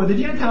people. Were the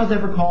Gentiles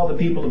ever called the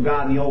people of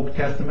God in the Old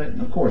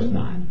Testament? Of course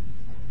not.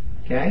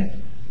 Okay?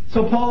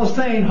 So Paul is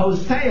saying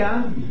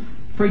Hosea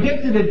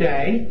predicted a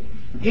day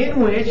in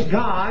which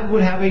God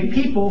would have a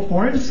people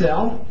for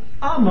himself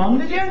among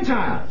the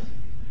Gentiles.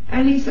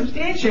 And he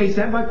substantiates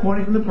that by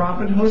quoting from the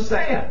prophet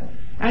Hosea.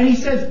 And he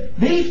says,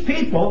 these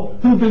people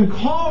who've been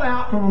called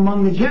out from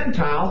among the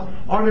Gentiles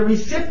are the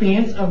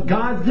recipients of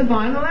God's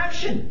divine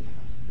election.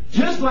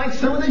 Just like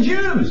some of the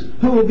Jews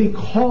who will be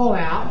called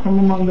out from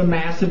among the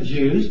mass of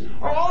Jews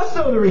are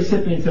also the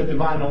recipients of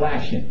divine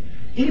election.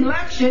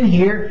 Election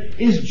here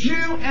is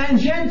Jew and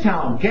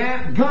Gentile.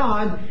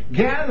 God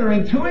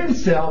gathering to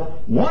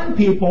himself one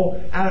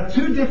people out of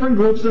two different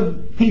groups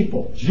of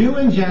people. Jew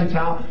and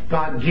Gentile.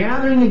 God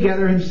gathering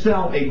together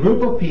himself a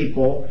group of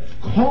people,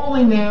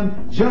 calling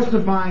them,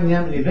 justifying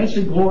them, and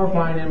eventually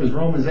glorifying them, as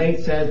Romans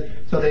 8 says,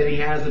 so that he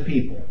has a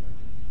people.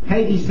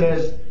 Hagee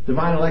says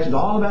divine election is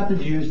all about the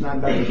Jews, not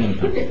about the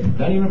Gentiles.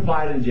 Doesn't even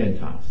apply to the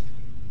Gentiles.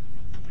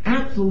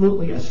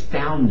 Absolutely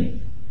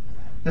astounding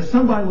that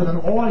somebody with an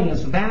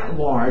audience that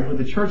large,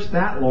 with a church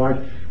that large,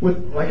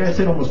 with, like I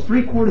said, almost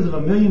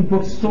 750,000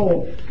 books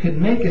sold,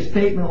 could make a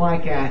statement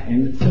like that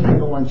and simply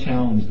go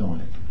unchallenged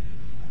on it.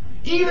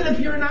 Even if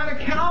you're not a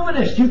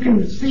Calvinist, you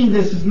can see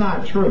this is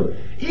not true.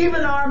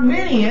 Even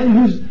Arminian,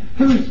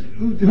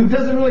 who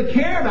doesn't really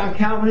care about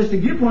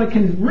Calvinistic viewpoint,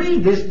 can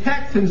read this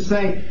text and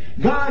say,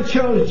 God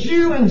chose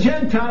Jew and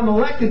Gentile and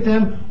elected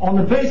them on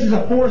the basis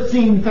of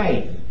foreseen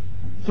faith.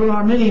 That's what an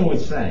Arminian would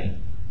say.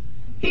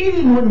 He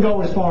even wouldn't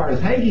go as far as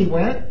Hagee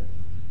went.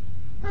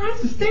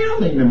 That's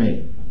astounding to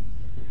me.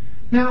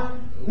 Now,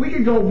 we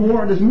could go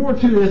more. There's more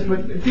to this,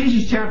 but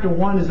Ephesians chapter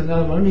 1 is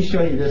another one. Let me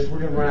show you this. We're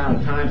going to run out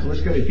of time, so let's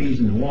go to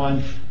Ephesians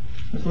 1.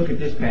 Let's look at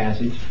this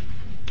passage.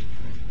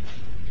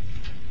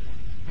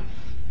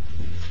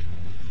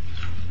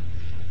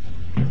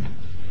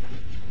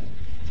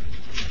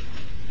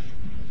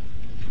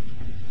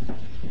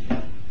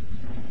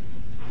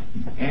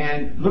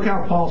 And look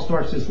how Paul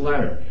starts this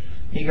letter.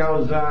 He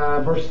goes,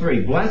 verse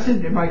 3. Blessed,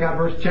 everybody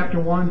got chapter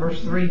 1, verse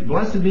 3?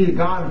 Blessed be the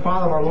God and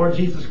Father of our Lord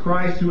Jesus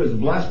Christ, who has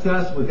blessed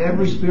us with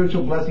every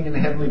spiritual blessing in the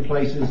heavenly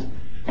places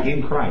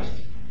in Christ.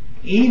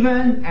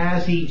 Even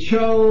as he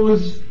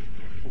chose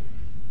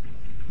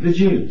the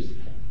Jews.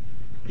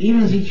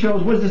 Even as he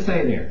chose, what does it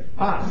say there?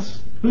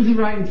 Us. Who's he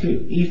writing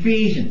to?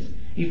 Ephesians.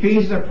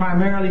 Ephesians are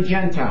primarily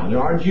Gentile.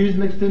 There are Jews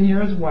mixed in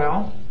here as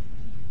well.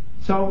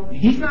 So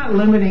he's not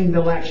limiting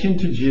the election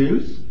to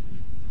Jews.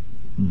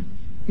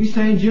 He's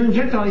saying Jew and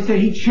Gentile. He said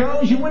he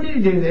chose you. When did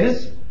he do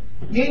this?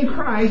 In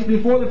Christ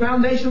before the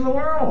foundation of the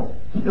world.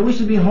 That we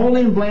should be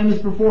holy and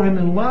blameless before him.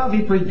 In love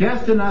he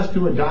predestined us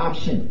to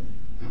adoption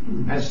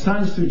as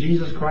sons through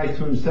Jesus Christ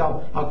to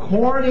himself,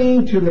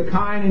 according to the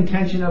kind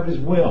intention of his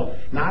will.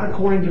 Not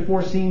according to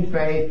foreseen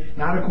faith,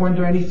 not according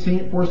to any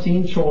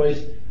foreseen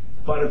choice,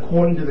 but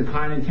according to the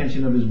kind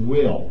intention of his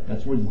will.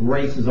 That's what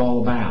grace is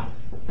all about.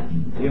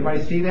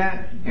 Everybody see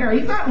that? Here,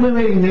 he's not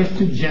limiting this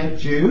to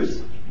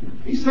Jews.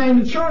 He's saying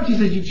to the church, he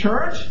says, you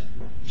church,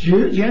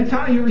 Jew,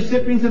 Gentile, you're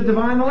recipients of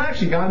divine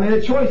election. God made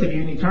a choice of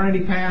you in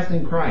eternity past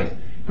in Christ.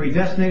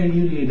 Predestinated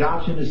you to the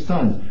adoption of his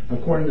sons,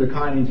 according to the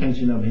kind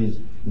intention of his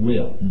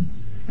will.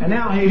 And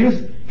now,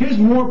 here's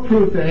more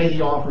proof that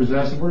Hagee offers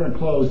us, and we're going to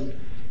close.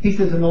 He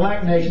says, in the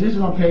elect nation, this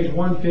is on page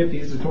 150,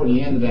 this is toward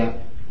the end of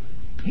that.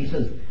 He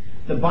says,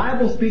 the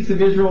Bible speaks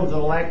of Israel as an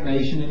elect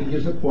nation, and he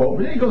gives a quote,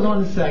 but then he goes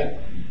on to say,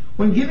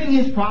 when giving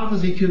his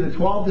prophecy to the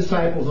 12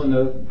 disciples on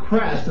the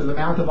crest of the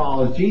Mount of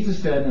Olives,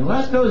 Jesus said,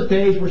 unless those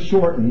days were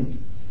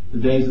shortened, the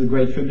days of the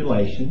Great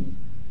Tribulation,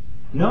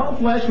 no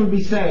flesh would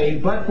be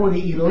saved, but for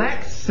the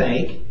elect's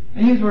sake,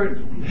 and here's where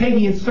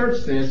Hagee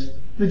inserts this,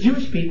 the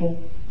Jewish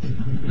people,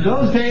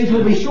 those days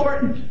will be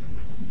shortened.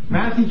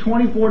 Matthew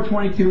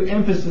 24:22,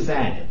 emphasis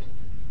added.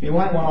 You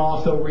might want to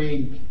also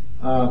read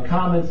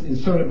comments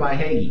inserted by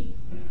Hagee.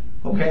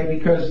 Okay,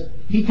 because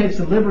he takes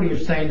the liberty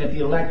of saying that the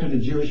elect are the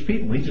Jewish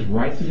people. He just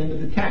writes it into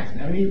the text.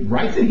 I mean, he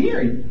writes it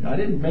here. I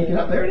didn't make it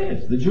up. There it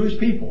is, the Jewish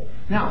people.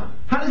 Now,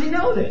 how does he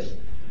know this?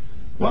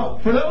 Well,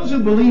 for those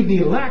who believe the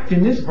elect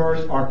in this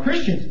verse are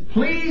Christians,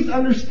 please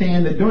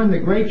understand that during the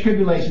Great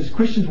Tribulations,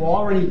 Christians will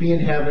already be in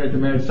heaven at the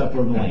marriage supper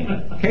of the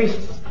Lamb. Case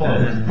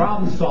closed.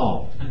 Problem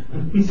solved.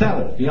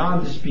 Settled.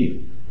 Beyond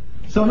dispute.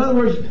 So in other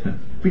words,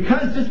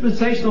 because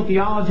dispensational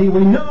theology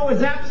we know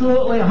is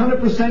absolutely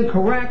 100%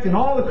 correct and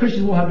all the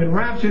Christians will have been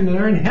raptured and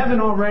they're in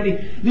heaven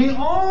already, the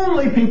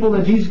only people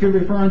that Jesus could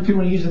refer to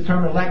when he used the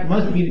term elect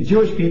must be the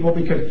Jewish people,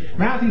 because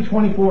Matthew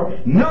 24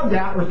 no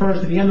doubt refers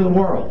to the end of the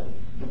world.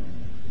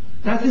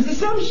 That's his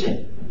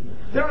assumption.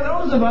 There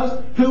are those of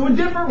us who would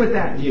differ with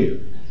that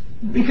view.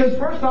 Because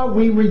first off,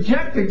 we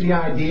rejected the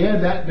idea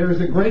that there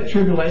is a great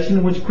tribulation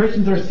in which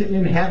Christians are sitting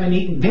in heaven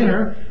eating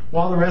dinner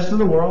while the rest of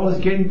the world is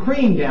getting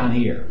cream down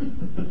here.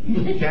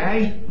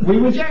 Okay? We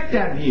reject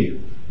that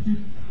view.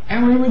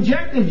 And we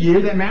reject the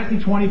view that Matthew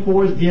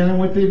 24 is dealing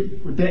with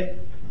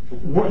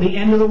the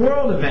end of the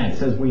world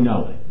events as we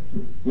know it.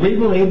 We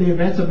believe the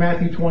events of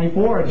Matthew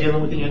 24 are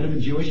dealing with the end of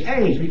the Jewish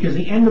age, because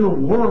the end of the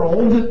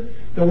world,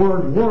 the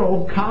word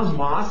world,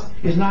 cosmos,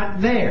 is not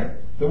there.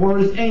 The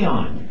word is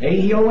aeon,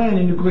 A-E-O-N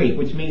in the Greek,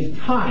 which means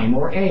time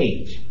or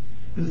age.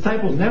 The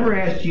disciples never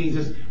asked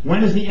Jesus,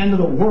 when is the end of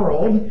the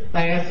world?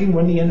 They asked him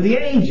when the end of the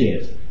age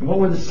is, and what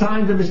were the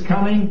signs of his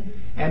coming,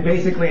 and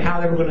basically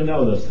how they were going to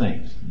know those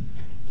things.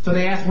 So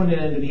they asked when the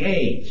end of the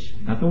age,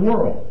 not the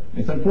world.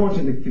 It's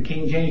unfortunate that the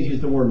King James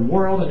used the word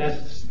world, and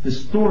that's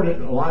distorted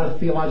a lot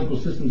of theological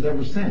systems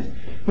ever since.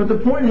 But the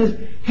point is,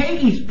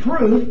 Hagee's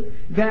proof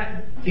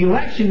that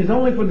election is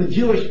only for the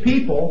Jewish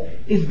people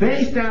is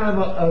based out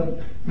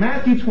of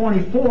Matthew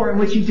 24, in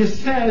which he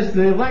just says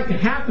the elect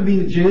have to be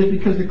the Jews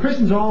because the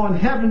Christians are all in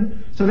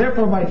heaven, so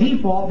therefore by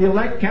default the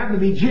elect have to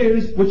be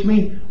Jews, which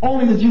means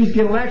only the Jews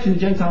get election, the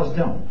Gentiles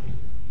don't.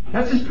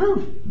 That's his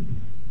proof.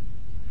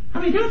 I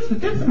mean,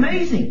 that's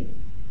amazing.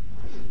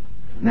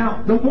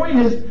 Now, the point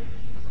is,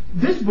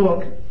 this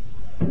book,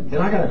 and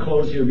I got to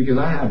close here because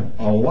I have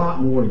a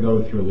lot more to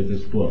go through with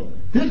this book.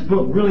 This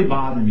book really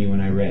bothered me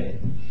when I read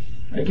it.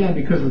 Again,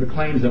 because of the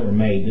claims that were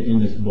made in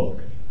this book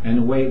and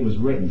the way it was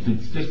written. To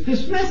just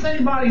dismiss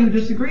anybody who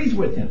disagrees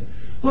with him.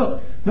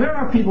 Look, there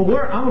are people,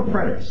 I'm a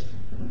preterist.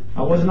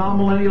 I was an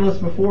all-millennialist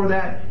before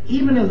that.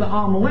 Even as an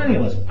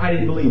all-millennialist, I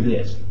didn't believe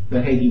this,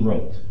 that Hagee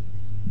wrote.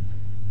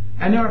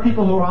 And there are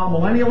people who are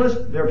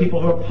all-millennialists, there are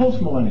people who are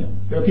post-millennial,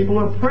 there are people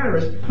who are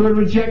preterists who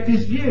reject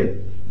this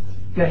view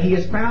that he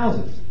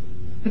espouses.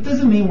 It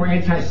doesn't mean we're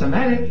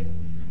anti-Semitic.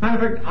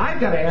 Matter of fact, I've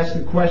got to ask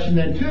the question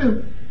then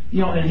too,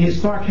 in his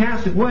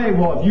sarcastic way,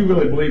 well, if you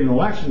really believe in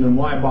election, then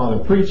why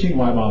bother preaching,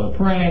 why bother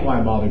praying,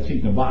 why bother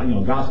teaching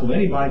the gospel to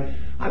anybody?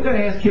 I've got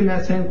to ask him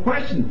that same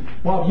question.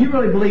 Well, if you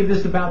really believe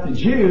this about the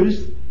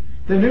Jews,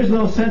 then there's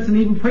no sense in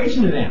even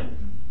preaching to them.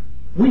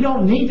 We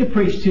don't need to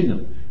preach to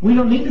them. We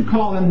don't need to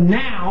call them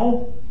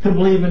now to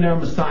believe in their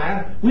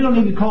Messiah. We don't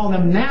need to call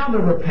them now to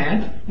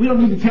repent. We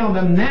don't need to tell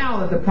them now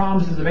that the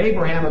promises of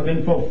Abraham have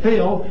been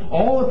fulfilled.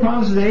 All the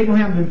promises of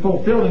Abraham have been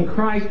fulfilled in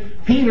Christ.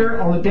 Peter,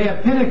 on the day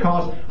of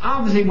Pentecost,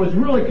 obviously was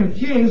really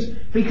confused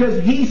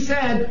because he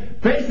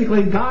said,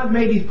 basically, God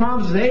made these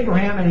promises to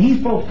Abraham and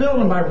he's fulfilled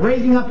them by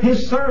raising up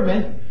his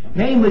servant,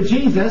 namely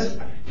Jesus,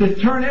 to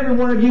turn every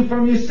one of you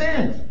from your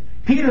sins.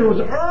 Peter was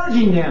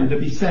urging them to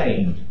be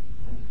saved,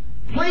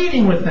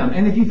 pleading with them.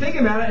 And if you think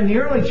about it, in the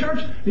early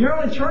church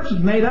was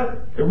made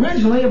up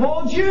originally of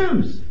all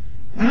Jews.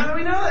 And how do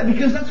we know that?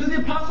 Because that's who the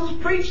apostles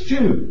preached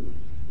to.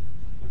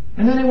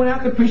 And then they went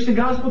out to preach the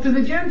gospel to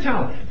the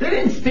Gentiles. They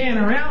didn't stand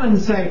around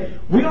and say,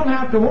 we don't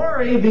have to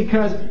worry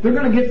because they're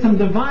going to get some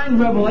divine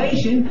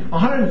revelation.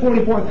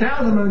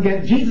 144,000 are going to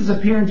get Jesus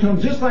appearing to them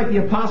just like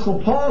the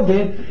apostle Paul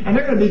did. And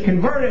they're going to be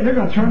converted and they're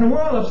going to turn the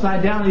world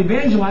upside down and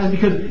evangelize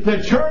because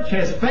the church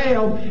has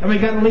failed and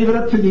we've got to leave it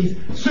up to these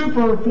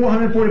super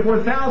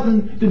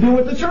 444,000 to do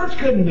what the church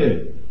couldn't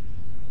do.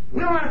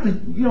 We don't have to,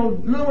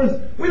 in other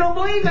words, we don't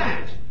believe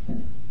that.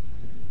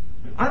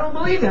 I don't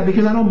believe that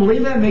because I don't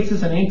believe that makes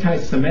us an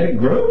anti-Semitic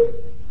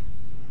group.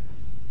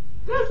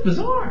 That's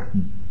bizarre.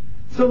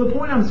 So the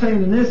point I'm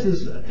saying in this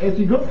is, as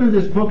you go through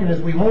this book and as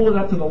we hold it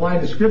up to the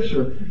light of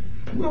Scripture,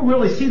 we'll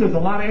really see there's a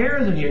lot of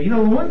errors in here.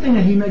 One thing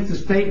that he makes a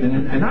statement,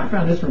 and I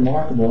found this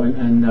remarkable,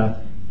 and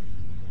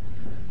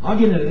I'll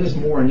get into this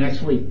more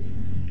next week.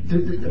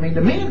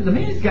 The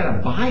man's got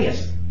a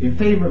bias in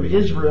favor of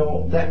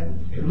Israel that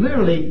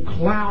literally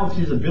clouds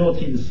his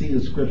ability to see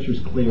the Scriptures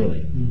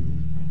clearly.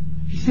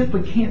 He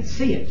simply can't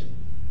see it.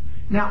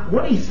 Now,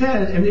 what he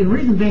says, and the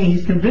reason being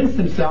he's convinced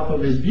himself of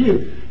his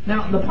view.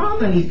 Now, the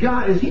problem that he's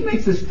got is he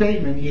makes a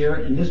statement here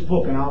in this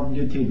book, and I'll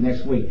get to you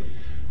next week,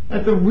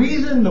 that the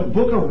reason the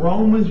book of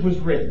Romans was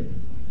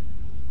written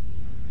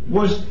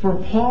was for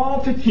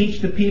Paul to teach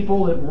the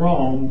people at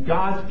Rome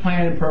God's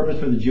plan and purpose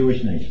for the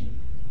Jewish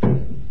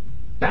nation.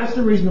 That's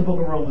the reason the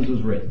book of Romans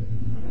was written.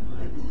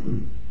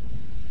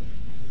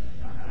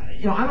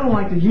 I don't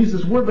like to use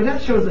this word, but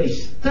that shows a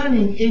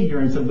stunning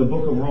ignorance of the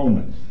book of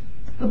Romans.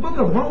 The book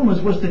of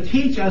Romans was to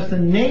teach us the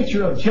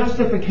nature of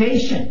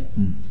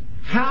justification.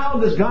 How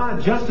does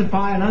God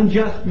justify an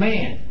unjust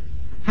man?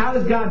 How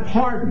does God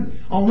pardon?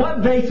 On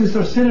what basis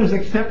are sinners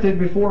accepted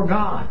before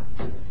God?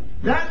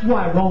 That's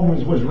why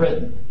Romans was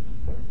written.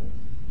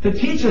 To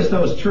teach us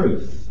those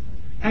truths.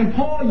 And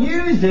Paul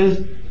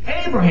uses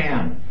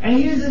Abraham, and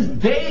he uses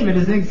David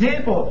as an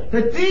example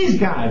that these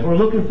guys were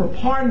looking for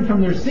pardon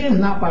from their sins,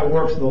 not by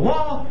works of the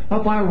law,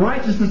 but by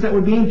righteousness that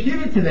would be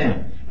imputed to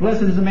them.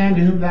 Blessed is the man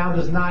to whom thou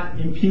dost not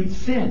impute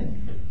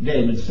sin,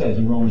 David says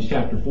in Romans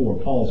chapter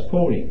 4. Paul's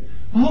quoting.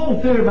 The whole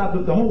thing about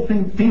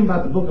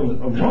the book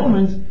of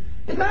Romans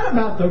is not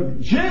about the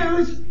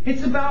Jews,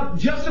 it's about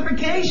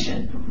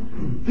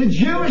justification. The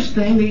Jewish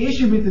thing, the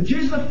issue with the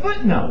Jews, is a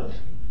footnote.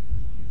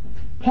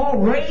 Paul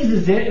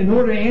raises it in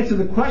order to answer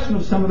the question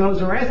of some of those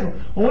who are asking,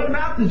 well, what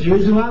about the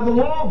Jews who have the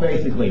law,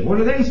 basically? Where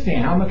do they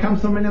stand? How come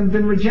some of them have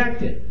been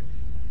rejected?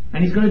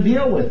 And he's going to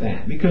deal with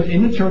that, because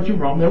in the church of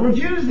Rome, there were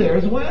Jews there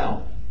as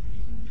well.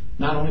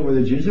 Not only were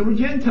there Jews, there were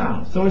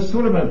Gentiles. So it's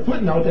sort of a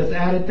footnote that's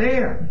added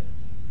there.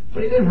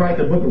 But he didn't write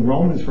the book of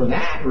Romans for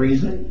that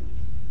reason.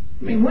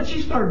 I mean, once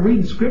you start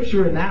reading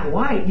Scripture in that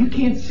light, you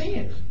can't see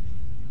it.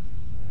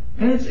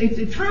 And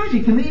it's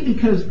tragic to me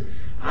because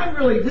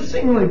this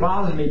thing really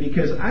bothers me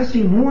because I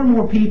see more and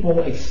more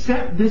people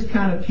accept this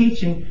kind of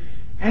teaching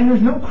and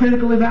there's no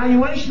critical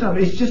evaluation of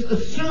it. It's just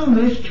assumed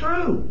that it's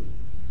true.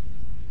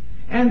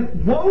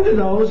 And woe to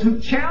those who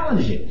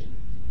challenge it.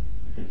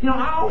 You know,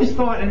 I always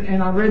thought,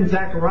 and I read in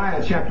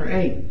Zechariah chapter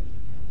 8,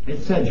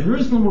 it said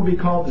Jerusalem will be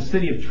called the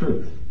city of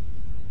truth.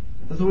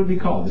 That's what it would be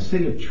called, the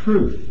city of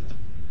truth.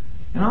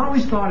 And I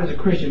always thought as a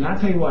Christian, and I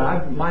tell you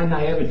what, my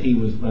naivety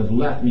has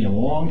left me a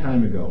long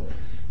time ago.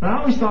 But I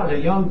always thought as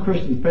a young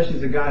Christian, especially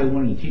as a guy who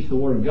wanted to teach the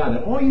Word of God,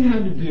 that all you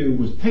had to do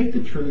was take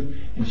the truth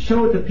and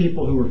show it to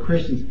people who were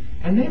Christians,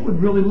 and they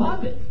would really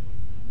love it.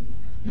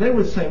 They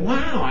would say,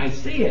 wow, I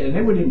see it, and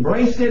they would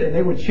embrace it, and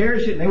they would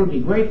cherish it, and they would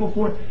be grateful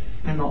for it.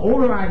 And the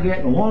older I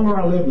get, the longer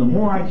I live, the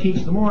more I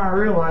teach, the more I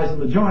realize the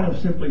majority of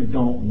them simply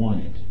don't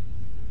want it.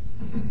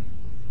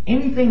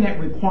 Anything that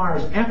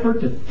requires effort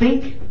to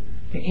think,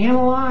 to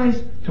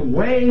analyze, to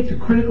weigh, to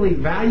critically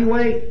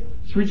evaluate,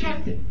 it's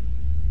rejected.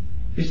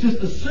 It's just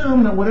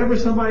assumed that whatever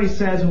somebody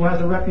says who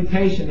has a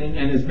reputation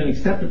and has been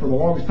accepted for the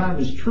longest time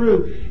is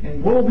true,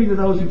 and woe be to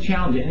those who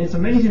challenge it. And it's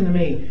amazing to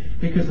me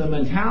because the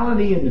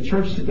mentality in the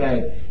church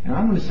today, and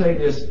I'm going to say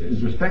this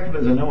as respectful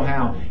as I know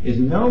how, is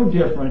no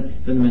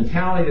different than the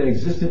mentality that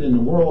existed in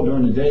the world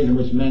during the days in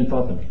which men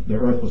thought the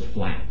earth was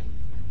flat.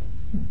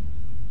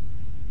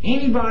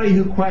 Anybody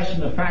who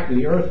questioned the fact that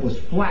the earth was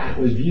flat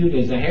was viewed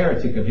as a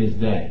heretic of his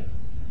day.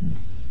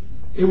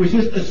 It was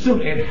just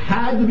assumed. It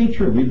had to be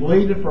true. We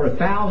believed it for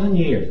 1,000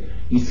 years.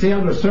 You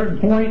sail to a certain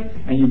point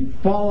and you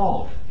fall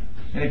off.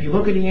 And if you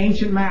look at the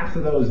ancient maps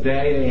of those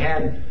days, they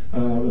had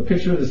a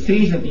picture of the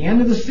seas. At the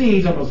end of the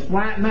seas, on those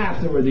flat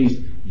maps, there were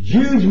these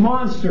huge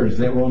monsters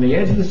that were on the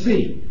edge of the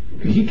sea.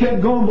 Because you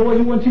kept going, boy,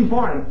 you went too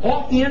far. And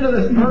off the end of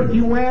the earth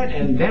you went,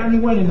 and down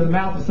you went into the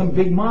mouth of some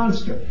big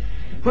monster.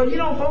 But you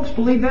know, folks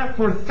believed that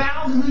for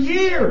thousands of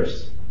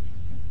years.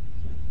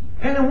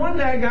 And then one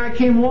day a guy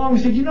came along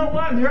and said, you know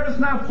what, the earth's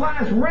not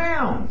flat, it's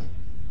round.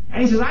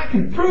 And he says, I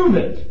can prove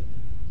it.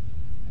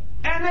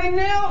 And they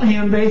nailed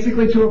him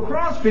basically to a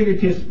cross,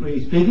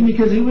 figuratively speaking,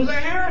 because he was a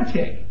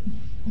heretic.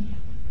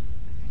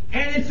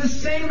 And it's the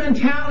same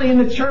mentality in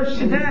the church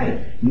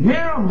today.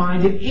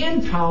 Narrow-minded,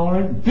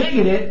 intolerant,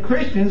 bigoted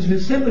Christians who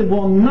simply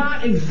will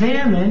not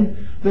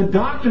examine the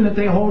doctrine that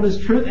they hold as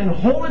truth and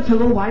hold it to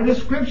the light of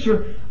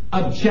Scripture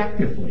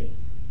objectively.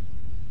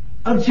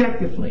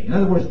 Objectively. In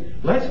other words,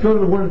 let's go to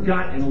the Word of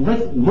God and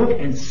let's look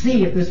and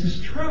see if this is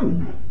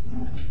true.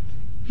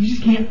 You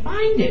just can't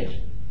find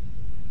it.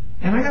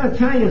 And I got to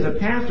tell you, as a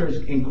pastor,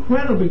 it's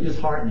incredibly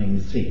disheartening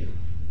to see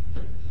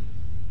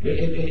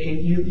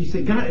it. You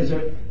say, God, is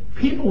there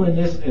people in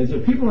this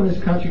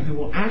country who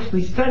will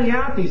actually study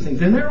out these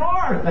things? And there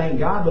are, thank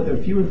God, but they're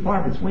few and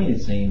far between,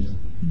 it seems.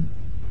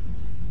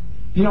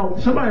 You know,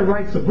 somebody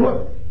writes a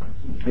book.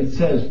 It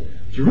says,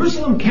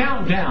 Jerusalem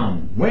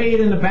Countdown, weighed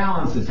in the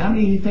balances. How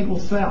many do you think will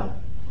sell?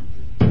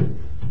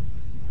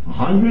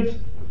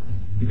 100?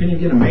 You couldn't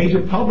even get a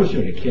major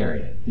publisher to carry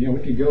it. You know,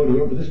 we could go to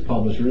whoever this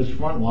publisher is,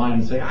 front line,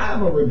 and say, I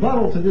have a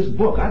rebuttal to this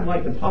book. I'd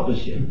like to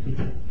publish it.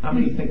 How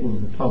many do you think will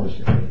publish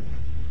it?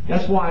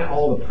 That's why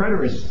all the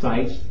preterist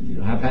sites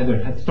have had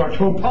to start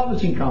their own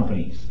publishing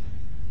companies.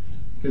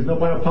 Because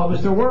nobody will publish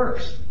their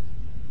works.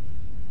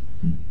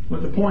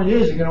 But the point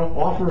is, you're going to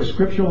offer a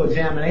scriptural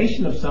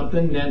examination of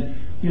something, then,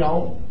 you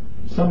know,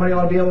 somebody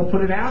ought to be able to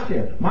put it out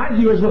there. My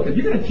view is, look, if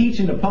you're going to teach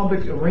in the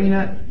public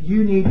arena,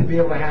 you need to be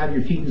able to have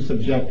your teaching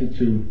subjected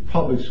to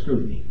public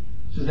scrutiny.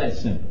 It's just that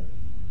simple.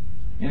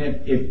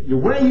 And if the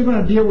way you're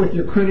going to deal with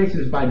your critics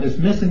is by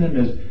dismissing them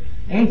as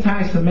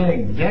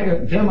anti-Semitic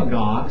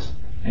demagogues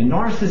and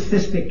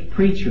narcissistic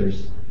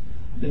preachers,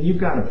 then you've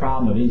got a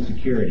problem of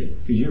insecurity,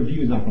 because your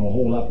view is not going to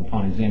hold up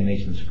upon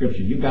examination of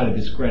Scripture. You've got to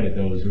discredit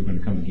those who are going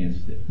to come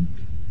against it.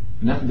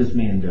 And that's what this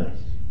man does.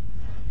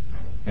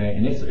 Okay?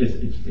 And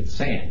it's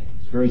sad.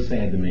 It's very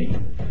sad to me.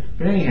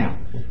 But anyhow,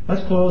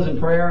 let's close in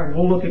prayer, and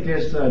we'll look at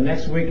this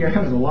next week.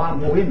 There's a lot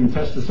more. We haven't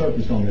touched the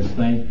surface on this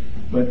thing,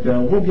 but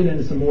we'll get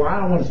into some more. I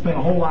don't want to spend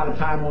a whole lot of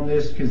time on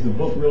this, because the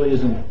book really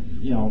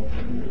isn't, you know,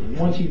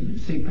 once you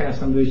see past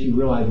some of this, you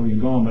realize where you're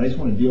going. But I just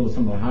want to deal with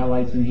some of the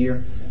highlights in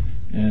here,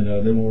 and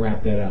then we'll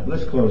wrap that up.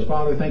 Let's close.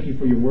 Father, thank you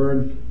for your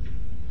word.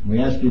 We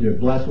ask you to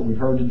bless what we've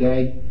heard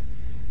today.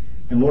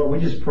 And Lord, we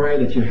just pray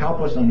that you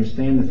help us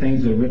understand the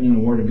things that are written in the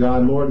Word of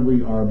God. Lord,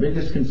 our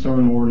biggest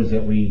concern, Lord, is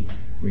that we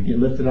get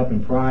lifted up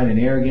in pride and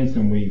arrogance,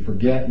 and we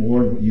forget,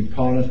 Lord, what you've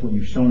taught us, what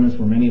you've shown us,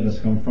 where many of us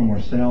come from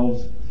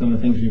ourselves, some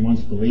of the things we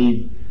once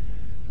believed.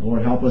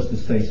 Lord, help us to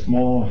stay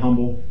small,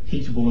 humble,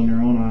 teachable in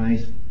our own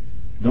eyes.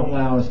 Don't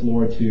allow us,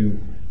 Lord, to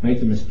make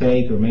the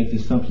mistake or make the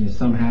assumption that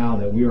somehow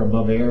that we are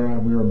above error,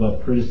 we are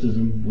above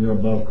criticism, we are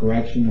above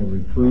correction or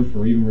reproof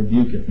or even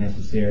rebuke if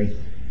necessary.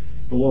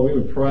 But Lord,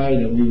 we would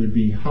pray that we would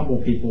be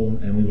humble people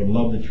and we would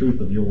love the truth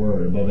of your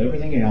word above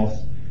everything else,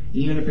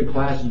 Even if it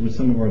clashes with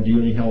some of our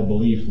dearly held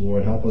beliefs,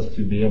 Lord, help us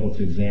to be able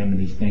to examine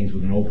these things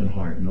with an open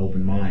heart and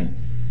open mind.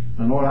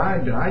 And Lord,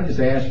 I just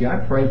ask you, I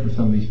pray for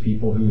some of these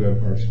people who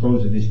are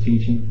exposed to this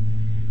teaching.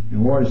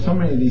 And Lord, so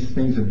many of these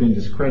things have been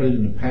discredited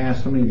in the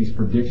past, so many of these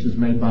predictions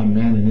made by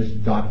men in this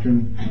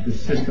doctrine,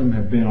 this system,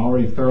 have been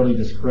already thoroughly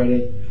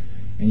discredited.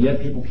 And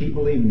yet people keep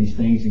believing these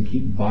things and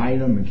keep buying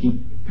them and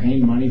keep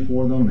paying money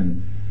for them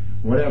and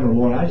whatever.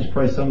 Lord, I just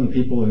pray some of the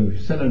people who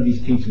sent out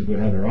these teachers would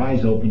have their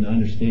eyes open to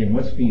understand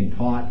what's being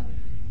taught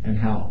and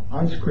how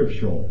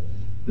unscriptural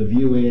the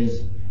view is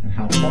and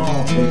how far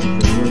off this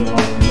is the word of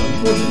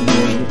God.